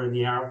power in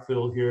the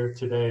outfield here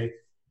today.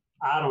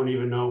 I don't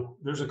even know.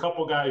 There's a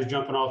couple guys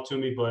jumping off to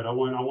me, but I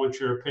want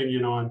your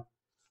opinion on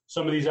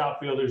some of these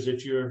outfielders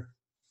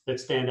that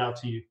stand out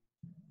to you.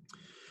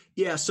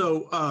 Yeah,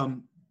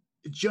 so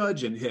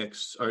Judge and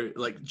Hicks are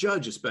like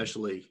Judge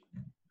especially.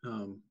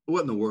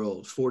 What in the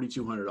world?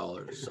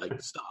 $4,200.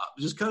 Like, stop.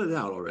 Just cut it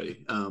out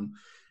already.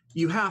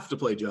 You have to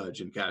play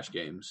Judge in cash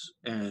games,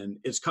 and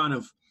it's kind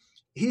of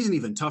he's an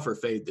even tougher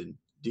fade than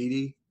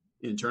Didi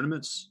in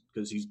tournaments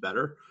because he's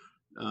better.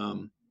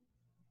 Of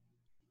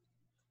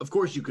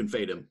course you can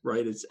fade him,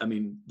 right? This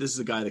is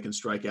a guy that can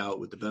strike out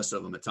with the best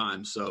of them at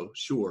times. So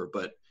sure,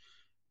 but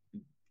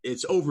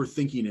it's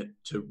overthinking it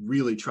to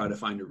really try to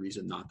find a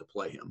reason not to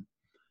play him.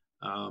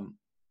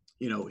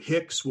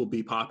 Hicks will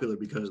be popular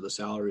because of the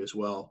salary as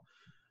well.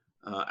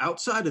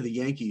 Outside of the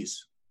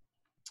Yankees,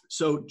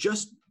 so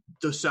just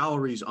the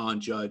salaries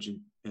on Judge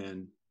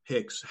and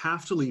Hicks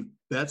have to leave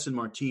Betts and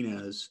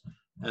Martinez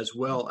as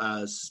well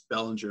as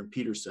Bellinger and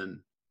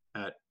Peterson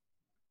at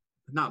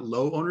not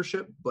low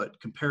ownership, but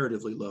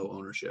comparatively low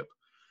ownership.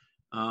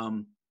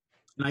 And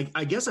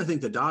I guess I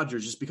think the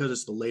Dodgers, just because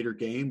it's the later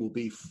game, will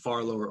be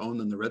far lower owned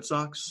than the Red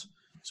Sox.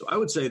 So I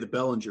would say the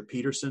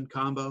Bellinger-Peterson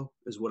combo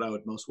is what I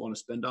would most want to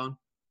spend on.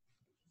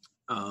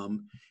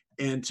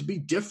 And to be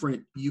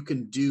different, you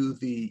can do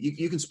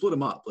you can split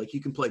them up. Like,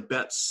 you can play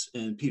Betts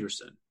and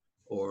Peterson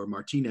or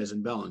Martinez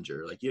and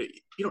Bellinger. Like, you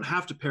don't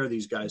have to pair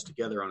these guys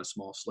together on a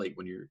small slate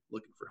when you're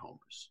looking for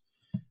homers.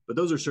 But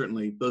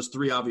those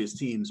three obvious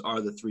teams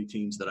are the three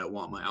teams that I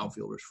want my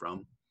outfielders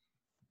from.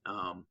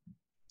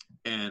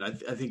 And I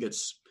think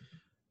it's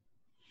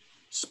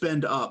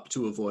spend up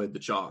to avoid the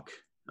chalk.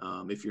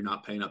 If you're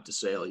not paying up to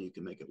sale, you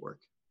can make it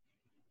work.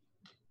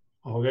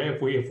 Okay,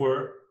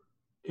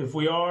 if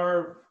we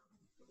are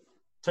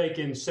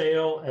taking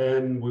Sale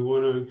and we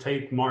want to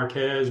take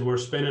Marquez, we're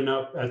spinning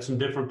up at some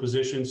different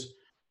positions.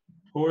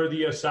 Who are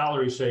the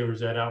salary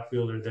savers at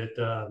outfielder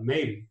that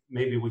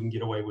maybe we can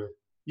get away with?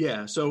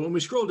 Yeah, so when we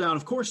scroll down,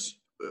 of course,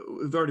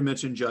 we've already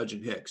mentioned Judge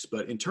and Hicks,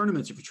 but in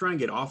tournaments, if you try and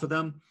get off of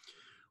them,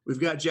 we've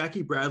got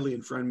Jackie Bradley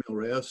and Franmil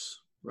Reyes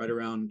right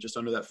around just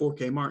under that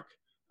 4K mark.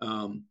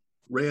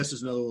 Reyes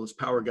is another one of those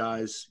power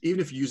guys. Even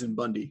if you're using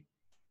Bundy,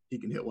 he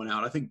can hit one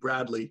out. I think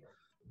Bradley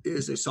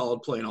is a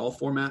solid play in all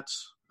formats.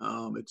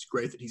 It's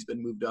great that he's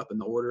been moved up in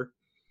the order.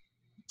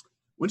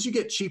 Once you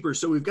get cheaper,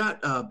 so we've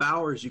got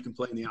Bowers you can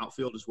play in the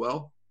outfield as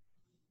well.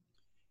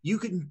 You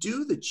can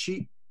do the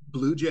cheap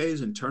Blue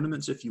Jays in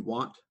tournaments if you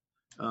want.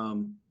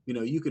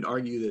 You could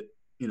argue that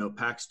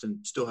Paxton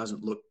still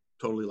hasn't looked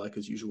totally like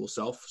his usual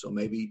self. So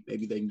maybe they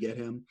can get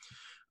him.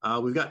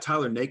 We've got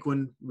Tyler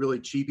Naquin, really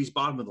cheap. He's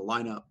bottom of the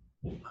lineup.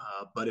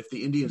 But if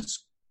the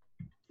Indians,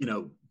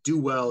 do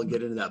well and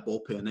get into that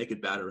bullpen, they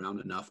could bat around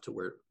enough to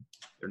where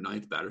their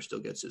ninth batter still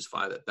gets his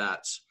 5 at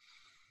bats.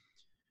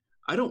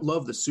 I don't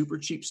love the super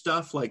cheap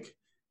stuff. Like,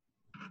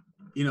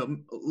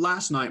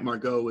 last night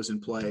Margot was in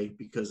play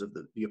because of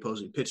the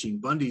opposing pitching.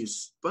 Bundy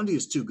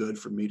is too good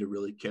for me to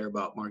really care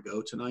about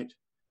Margot tonight.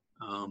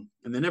 And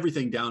then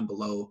everything down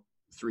below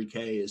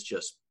 3K is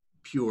just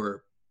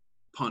pure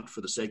punt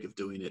for the sake of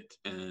doing it.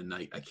 And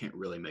I can't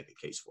really make a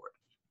case for it.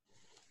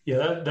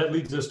 Yeah, that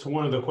leads us to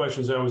one of the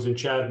questions that was in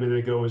chat a minute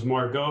ago. Is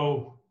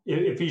Margot,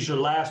 if he's your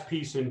last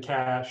piece in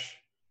cash,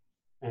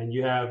 and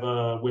you have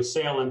with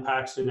Sale and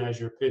Paxton as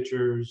your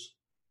pitchers,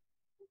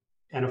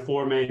 and a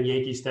 4-man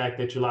Yankee stack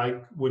that you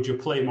like, would you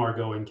play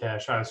Margot in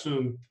cash? I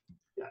assume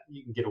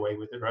you can get away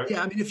with it, right?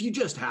 Yeah, I mean, if you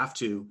just have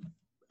to,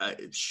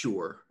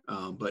 sure.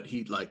 But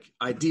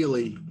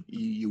ideally,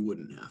 you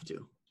wouldn't have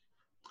to.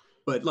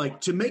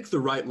 But to make the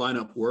right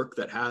lineup work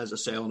that has a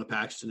Sale and a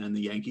Paxton and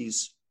the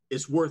Yankees,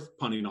 it's worth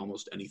punting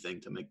almost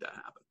anything to make that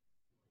happen.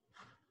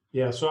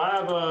 Yeah, so I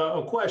have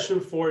a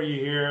question for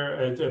you here.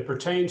 It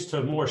pertains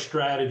to more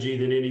strategy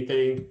than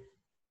anything.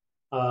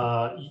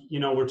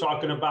 We're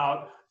talking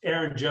about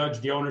Aaron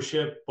Judge, the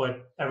ownership,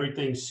 but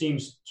everything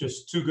seems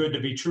just too good to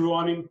be true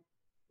on him.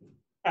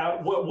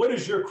 What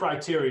is your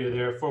criteria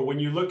there for when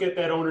you look at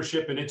that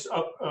ownership and it's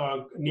up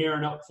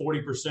nearing up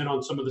 40%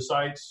 on some of the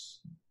sites?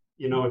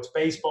 It's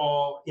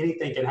baseball.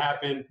 Anything can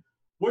happen.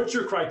 What's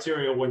your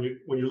criteria when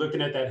you're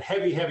looking at that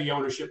heavy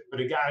ownership, but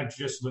a guy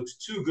just looks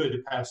too good to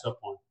pass up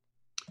on?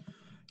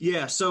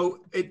 Yeah, so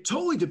it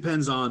totally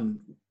depends on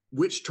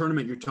which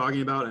tournament you're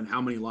talking about and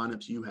how many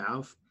lineups you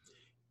have.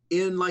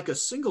 In a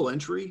single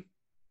entry,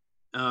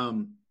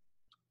 I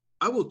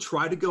will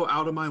try to go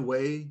out of my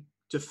way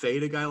to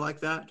fade a guy like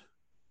that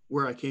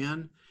where I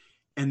can,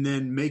 and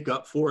then make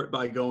up for it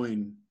by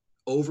going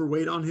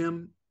overweight on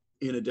him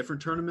in a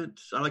different tournament.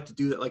 I like to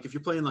do that. Like if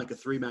you're playing a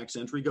 3 max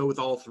entry, go with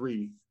all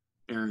 3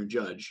 Aaron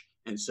Judge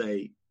and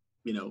say,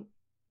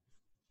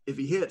 if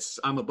he hits,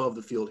 I'm above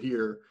the field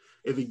here.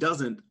 If he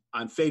doesn't,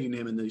 I'm fading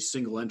him in these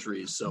single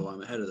entries, so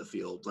I'm ahead of the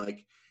field.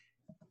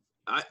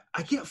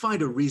 I can't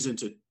find a reason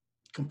to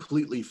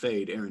completely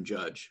fade Aaron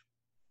Judge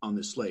on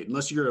this slate,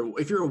 unless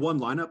if you're a one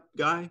lineup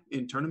guy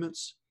in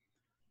tournaments.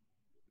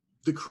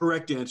 The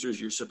correct answer is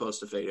you're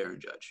supposed to fade Aaron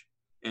Judge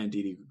and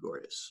Didi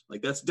Gregorius.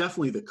 That's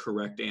definitely the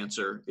correct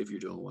answer if you're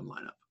doing one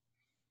lineup.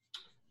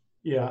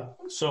 Yeah.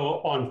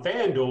 So on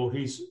FanDuel,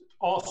 he's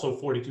also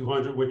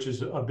 4,200, which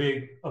is a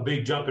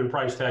big jump in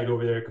price tag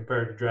over there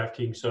compared to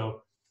DraftKings.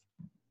 So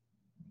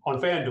on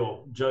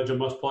FanDuel, Judge a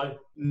must play?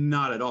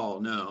 Not at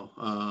all, no.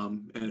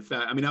 And in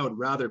fact, I would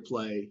rather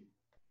play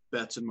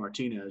Betts and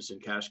Martinez in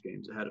cash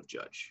games ahead of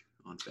Judge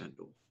on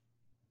FanDuel.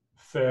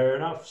 Fair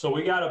enough. So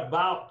we got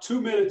about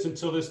 2 minutes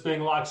until this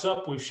thing locks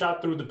up. We've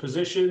shot through the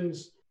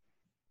positions.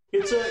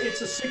 It's a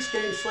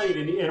 6-game slate,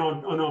 and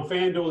on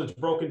FanDuel, it's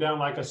broken down,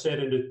 like I said,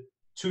 into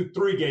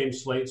 3-game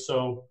slates.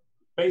 So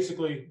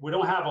basically, we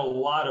don't have a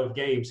lot of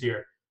games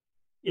here.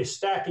 Is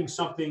stacking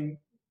something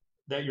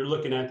that you're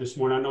looking at this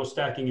morning? I know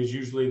stacking is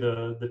usually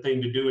the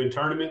thing to do in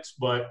tournaments,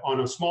 but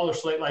on a smaller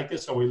slate like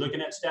this, are we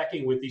looking at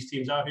stacking with these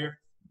teams out here?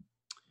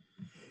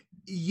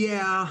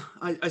 Yeah,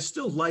 I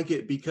still like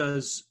it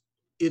because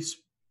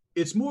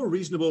it's more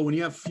reasonable when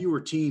you have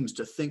fewer teams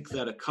to think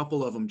that a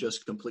couple of them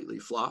just completely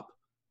flop.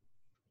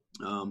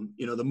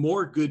 The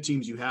more good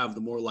teams you have,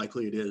 the more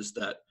likely it is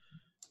that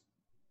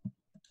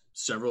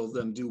several of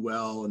them do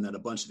well and that a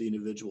bunch of the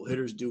individual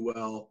hitters do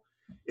well.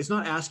 It's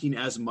not asking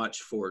as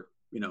much for,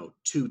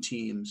 2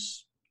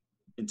 teams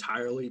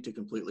entirely to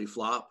completely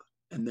flop.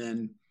 And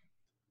then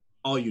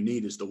all you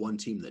need is the one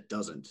team that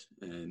doesn't,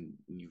 and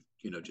you've,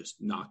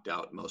 just knocked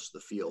out most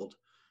of the field.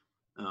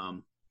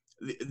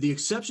 The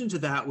exception to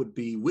that would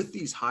be with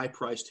these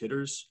high-priced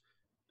hitters.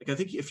 I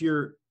think if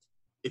you're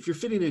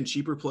fitting in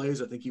cheaper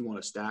plays, I think you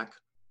want to stack.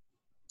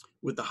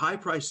 With the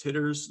high-priced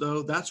hitters,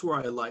 though, that's where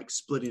I like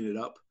splitting it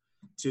up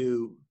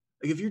to,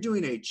 if you're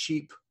doing a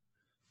cheap,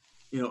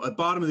 a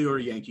bottom-of-the-order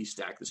Yankee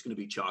stack that's going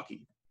to be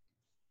chalky,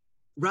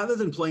 rather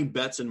than playing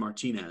Betts and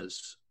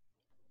Martinez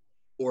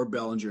or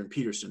Bellinger and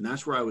Peterson,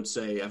 that's where I would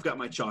say, I've got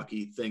my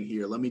chalky thing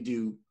here. Let me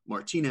do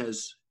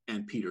Martinez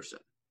and Peterson.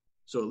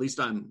 So at least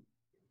I'm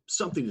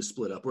something to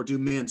split up, or do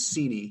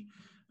Mancini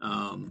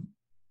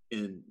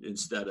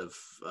instead of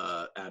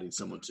adding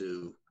someone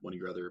to one of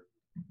your other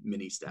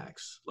mini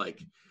stacks.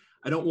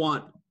 I don't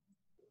want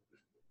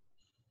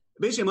 –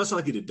 basically, I'm less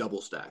likely to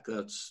double stack.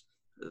 That's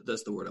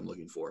the word I'm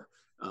looking for.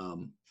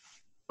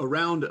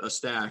 Around a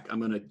stack, I'm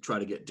going to try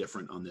to get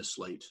different on this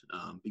slate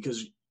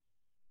because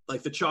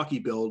the chalky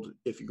build,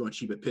 if you're going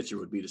cheap at pitcher,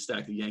 would be to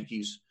stack the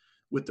Yankees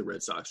with the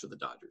Red Sox or the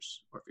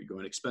Dodgers. Or if you're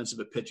going expensive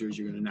at pitchers,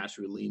 you're going to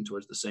naturally lean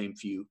towards the same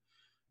few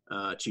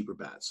cheaper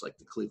bats like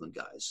the Cleveland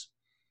guys.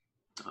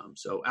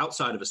 So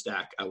outside of a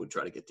stack, I would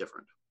try to get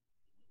different.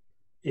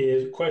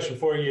 Question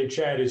for you in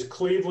chat, is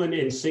Cleveland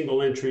in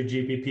single entry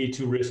GPP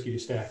too risky to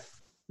stack?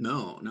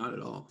 No, not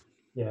at all.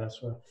 Yeah, that's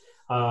right.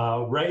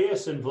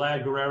 Reyes and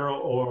Vlad Guerrero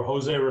or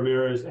Jose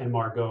Ramirez and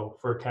Margot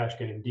for a cash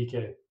game,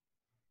 DK.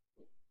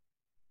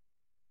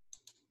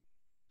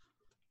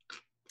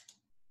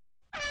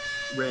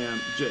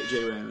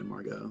 J Ram and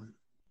Margot.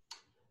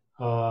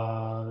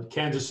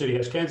 Kansas City.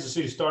 Has Kansas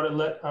City started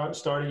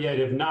yet?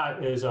 If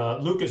not, is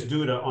Lucas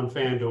Duda on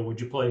FanDuel. Would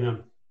you play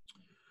him?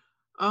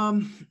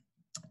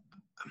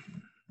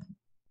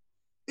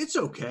 It's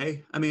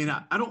okay. I mean,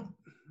 I don't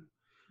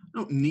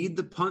need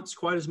the punts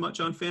quite as much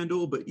on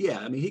FanDuel, but yeah,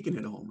 I mean, he can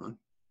hit a home run.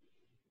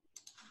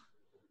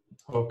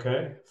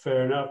 Okay,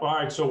 fair enough. All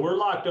right, so we're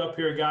locked up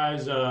here,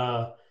 guys.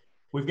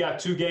 We've got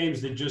 2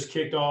 games that just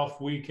kicked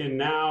off. We can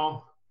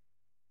now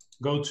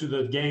go to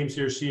the games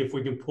here, see if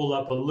we can pull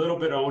up a little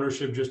bit of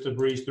ownership just to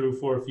breeze through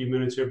for a few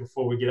minutes here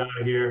before we get out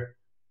of here.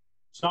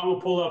 So I'm going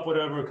to pull up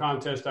whatever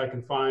contest I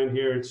can find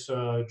here. It's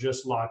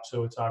just locked,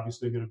 so it's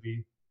obviously going to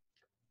be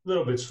a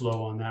little bit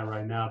slow on that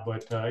right now.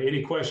 But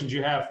any questions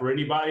you have for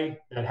anybody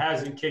that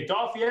hasn't kicked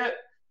off yet,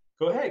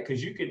 go ahead,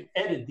 because you can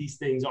edit these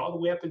things all the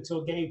way up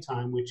until game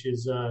time, which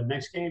is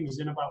next game is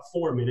in about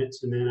 4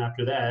 minutes. And then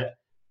after that,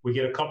 we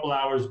get a couple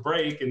hours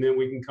break, and then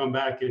we can come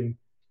back and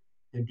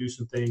do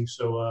some things.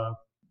 So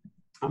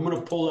I'm going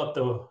to pull up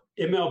the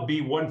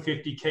MLB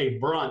 150K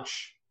brunch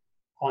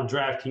on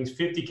DraftKings,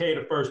 50K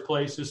to first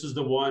place. This is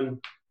the one,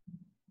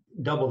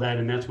 double that,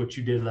 and that's what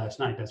you did last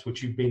night. That's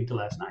what you binked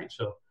last night.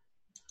 So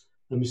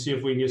let me see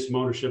if we can get some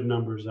ownership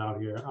numbers out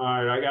here. All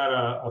right, I got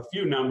a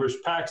few numbers.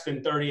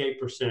 Paxton,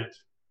 38%.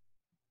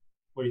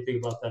 What do you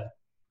think about that?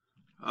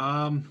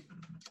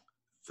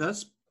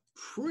 That's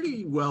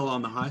pretty well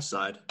on the high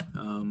side.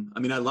 I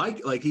mean, I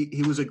like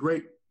he was a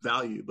great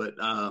value, but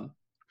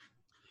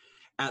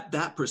at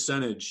that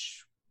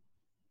percentage,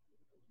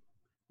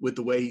 with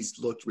the way he's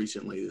looked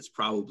recently, it's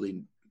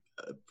probably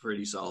a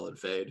pretty solid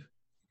fade.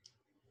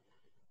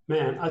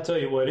 Man, I tell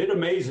you what, it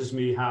amazes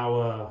me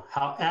how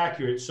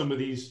accurate some of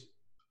these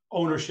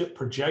ownership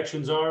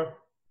projections are.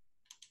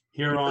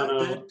 Here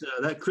on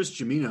that Chris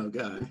Gimino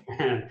guy,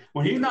 man,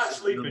 when he's not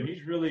sleeping,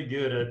 he's really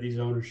good at these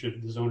ownership.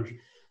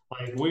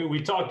 Like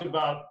we talked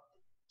about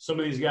some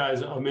of these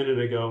guys a minute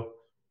ago,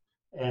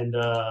 and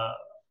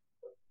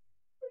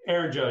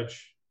Aaron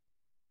Judge,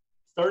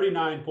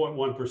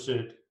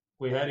 39.1%.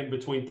 We had him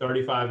between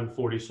 35 and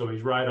 40, so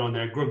he's right on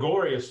there.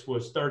 Gregorius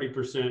was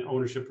 30%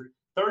 ownership.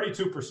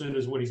 32%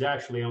 is what he's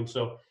actually on.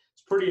 So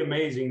it's pretty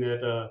amazing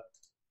that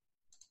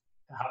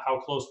how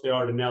close they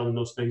are to nailing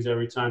those things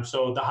every time.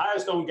 So the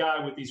highest owned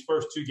guy with these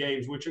first 2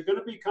 games, which are going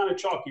to be kind of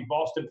chalky,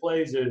 Boston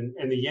plays and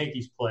the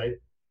Yankees play.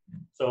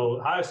 So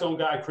highest owned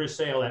guy, Chris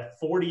Sale,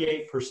 at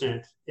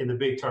 48% in the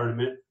big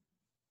tournament.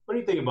 What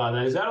do you think about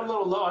that? Is that a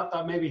little low? I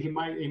thought maybe he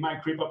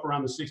might creep up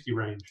around the 60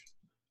 range.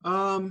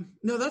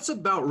 No, that's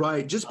about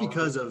right. Just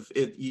because of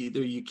it,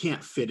 you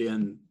can't fit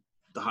in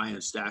the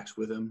high-end stacks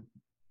with him.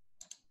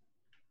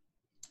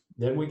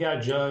 Then we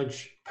got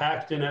Judge,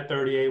 Paxton at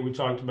 38. We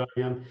talked about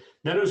him.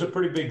 Then there's a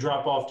pretty big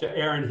drop-off to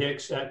Aaron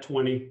Hicks at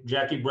 20,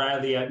 Jackie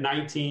Bradley at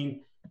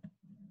 19,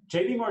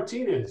 JD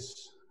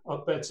Martinez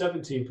up at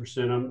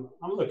 17%.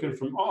 I'm looking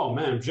from, oh,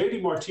 man,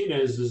 JD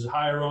Martinez is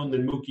higher owned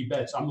than Mookie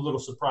Betts. I'm a little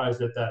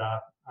surprised at that.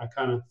 I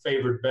kind of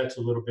favored Betts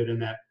a little bit in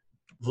that.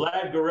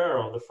 Vlad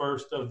Guerrero, the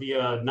first of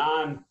the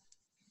non-big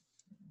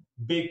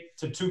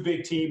to 2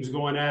 big teams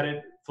going at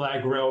it.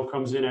 Vlad Guerrero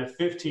comes in at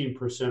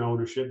 15%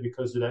 ownership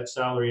because of that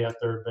salary at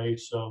third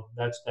base. So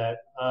that's that.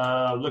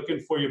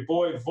 Looking for your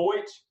boy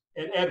Voit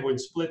and Edwin,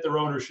 split their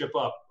ownership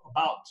up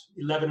about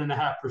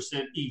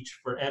 11.5% each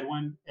for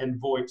Edwin and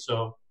Voit.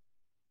 So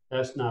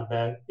that's not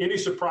bad. Any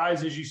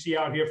surprises you see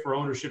out here for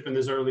ownership in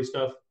this early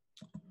stuff?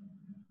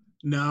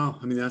 No,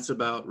 I mean, that's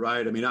about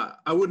right. I mean,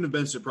 I wouldn't have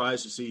been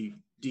surprised to see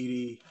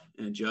Didi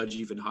and Judge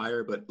even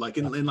higher, but like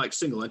in like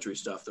single entry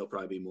stuff, they'll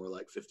probably be more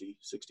like 50,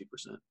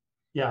 60%.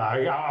 Yeah,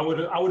 I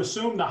would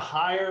assume the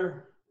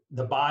higher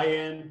the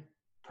buy-in,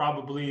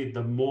 probably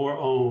the more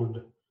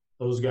owned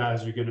those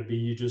guys are going to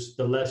be.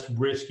 The less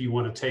risk you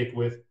want to take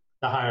with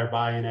the higher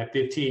buy-in. At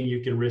 15,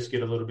 you can risk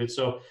it a little bit.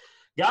 So,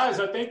 guys,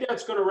 I think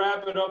that's going to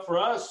wrap it up for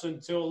us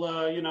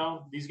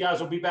until these guys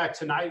will be back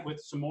tonight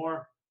with some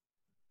more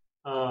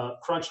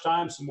crunch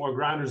time, some more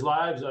Grinders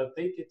Lives. I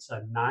think it's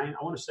a 9.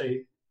 I want to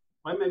say.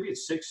 Well, maybe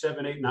it's 6,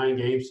 7, 8, 9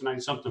 games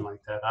tonight, something like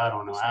that. I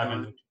don't know. I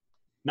haven't.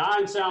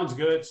 9 sounds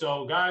good.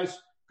 So, guys,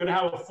 going to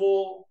have a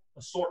full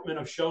assortment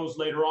of shows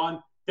later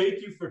on.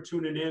 Thank you for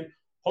tuning in.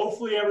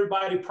 Hopefully,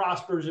 everybody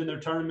prospers in their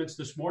tournaments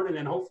this morning,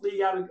 and hopefully, you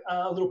got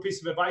a little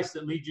piece of advice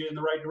that leads you in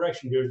the right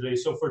direction here today.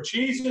 So, for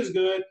Cheese is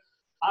Good,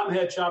 I'm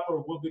Head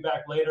Chopper. We'll be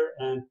back later,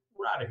 and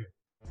we're out of here.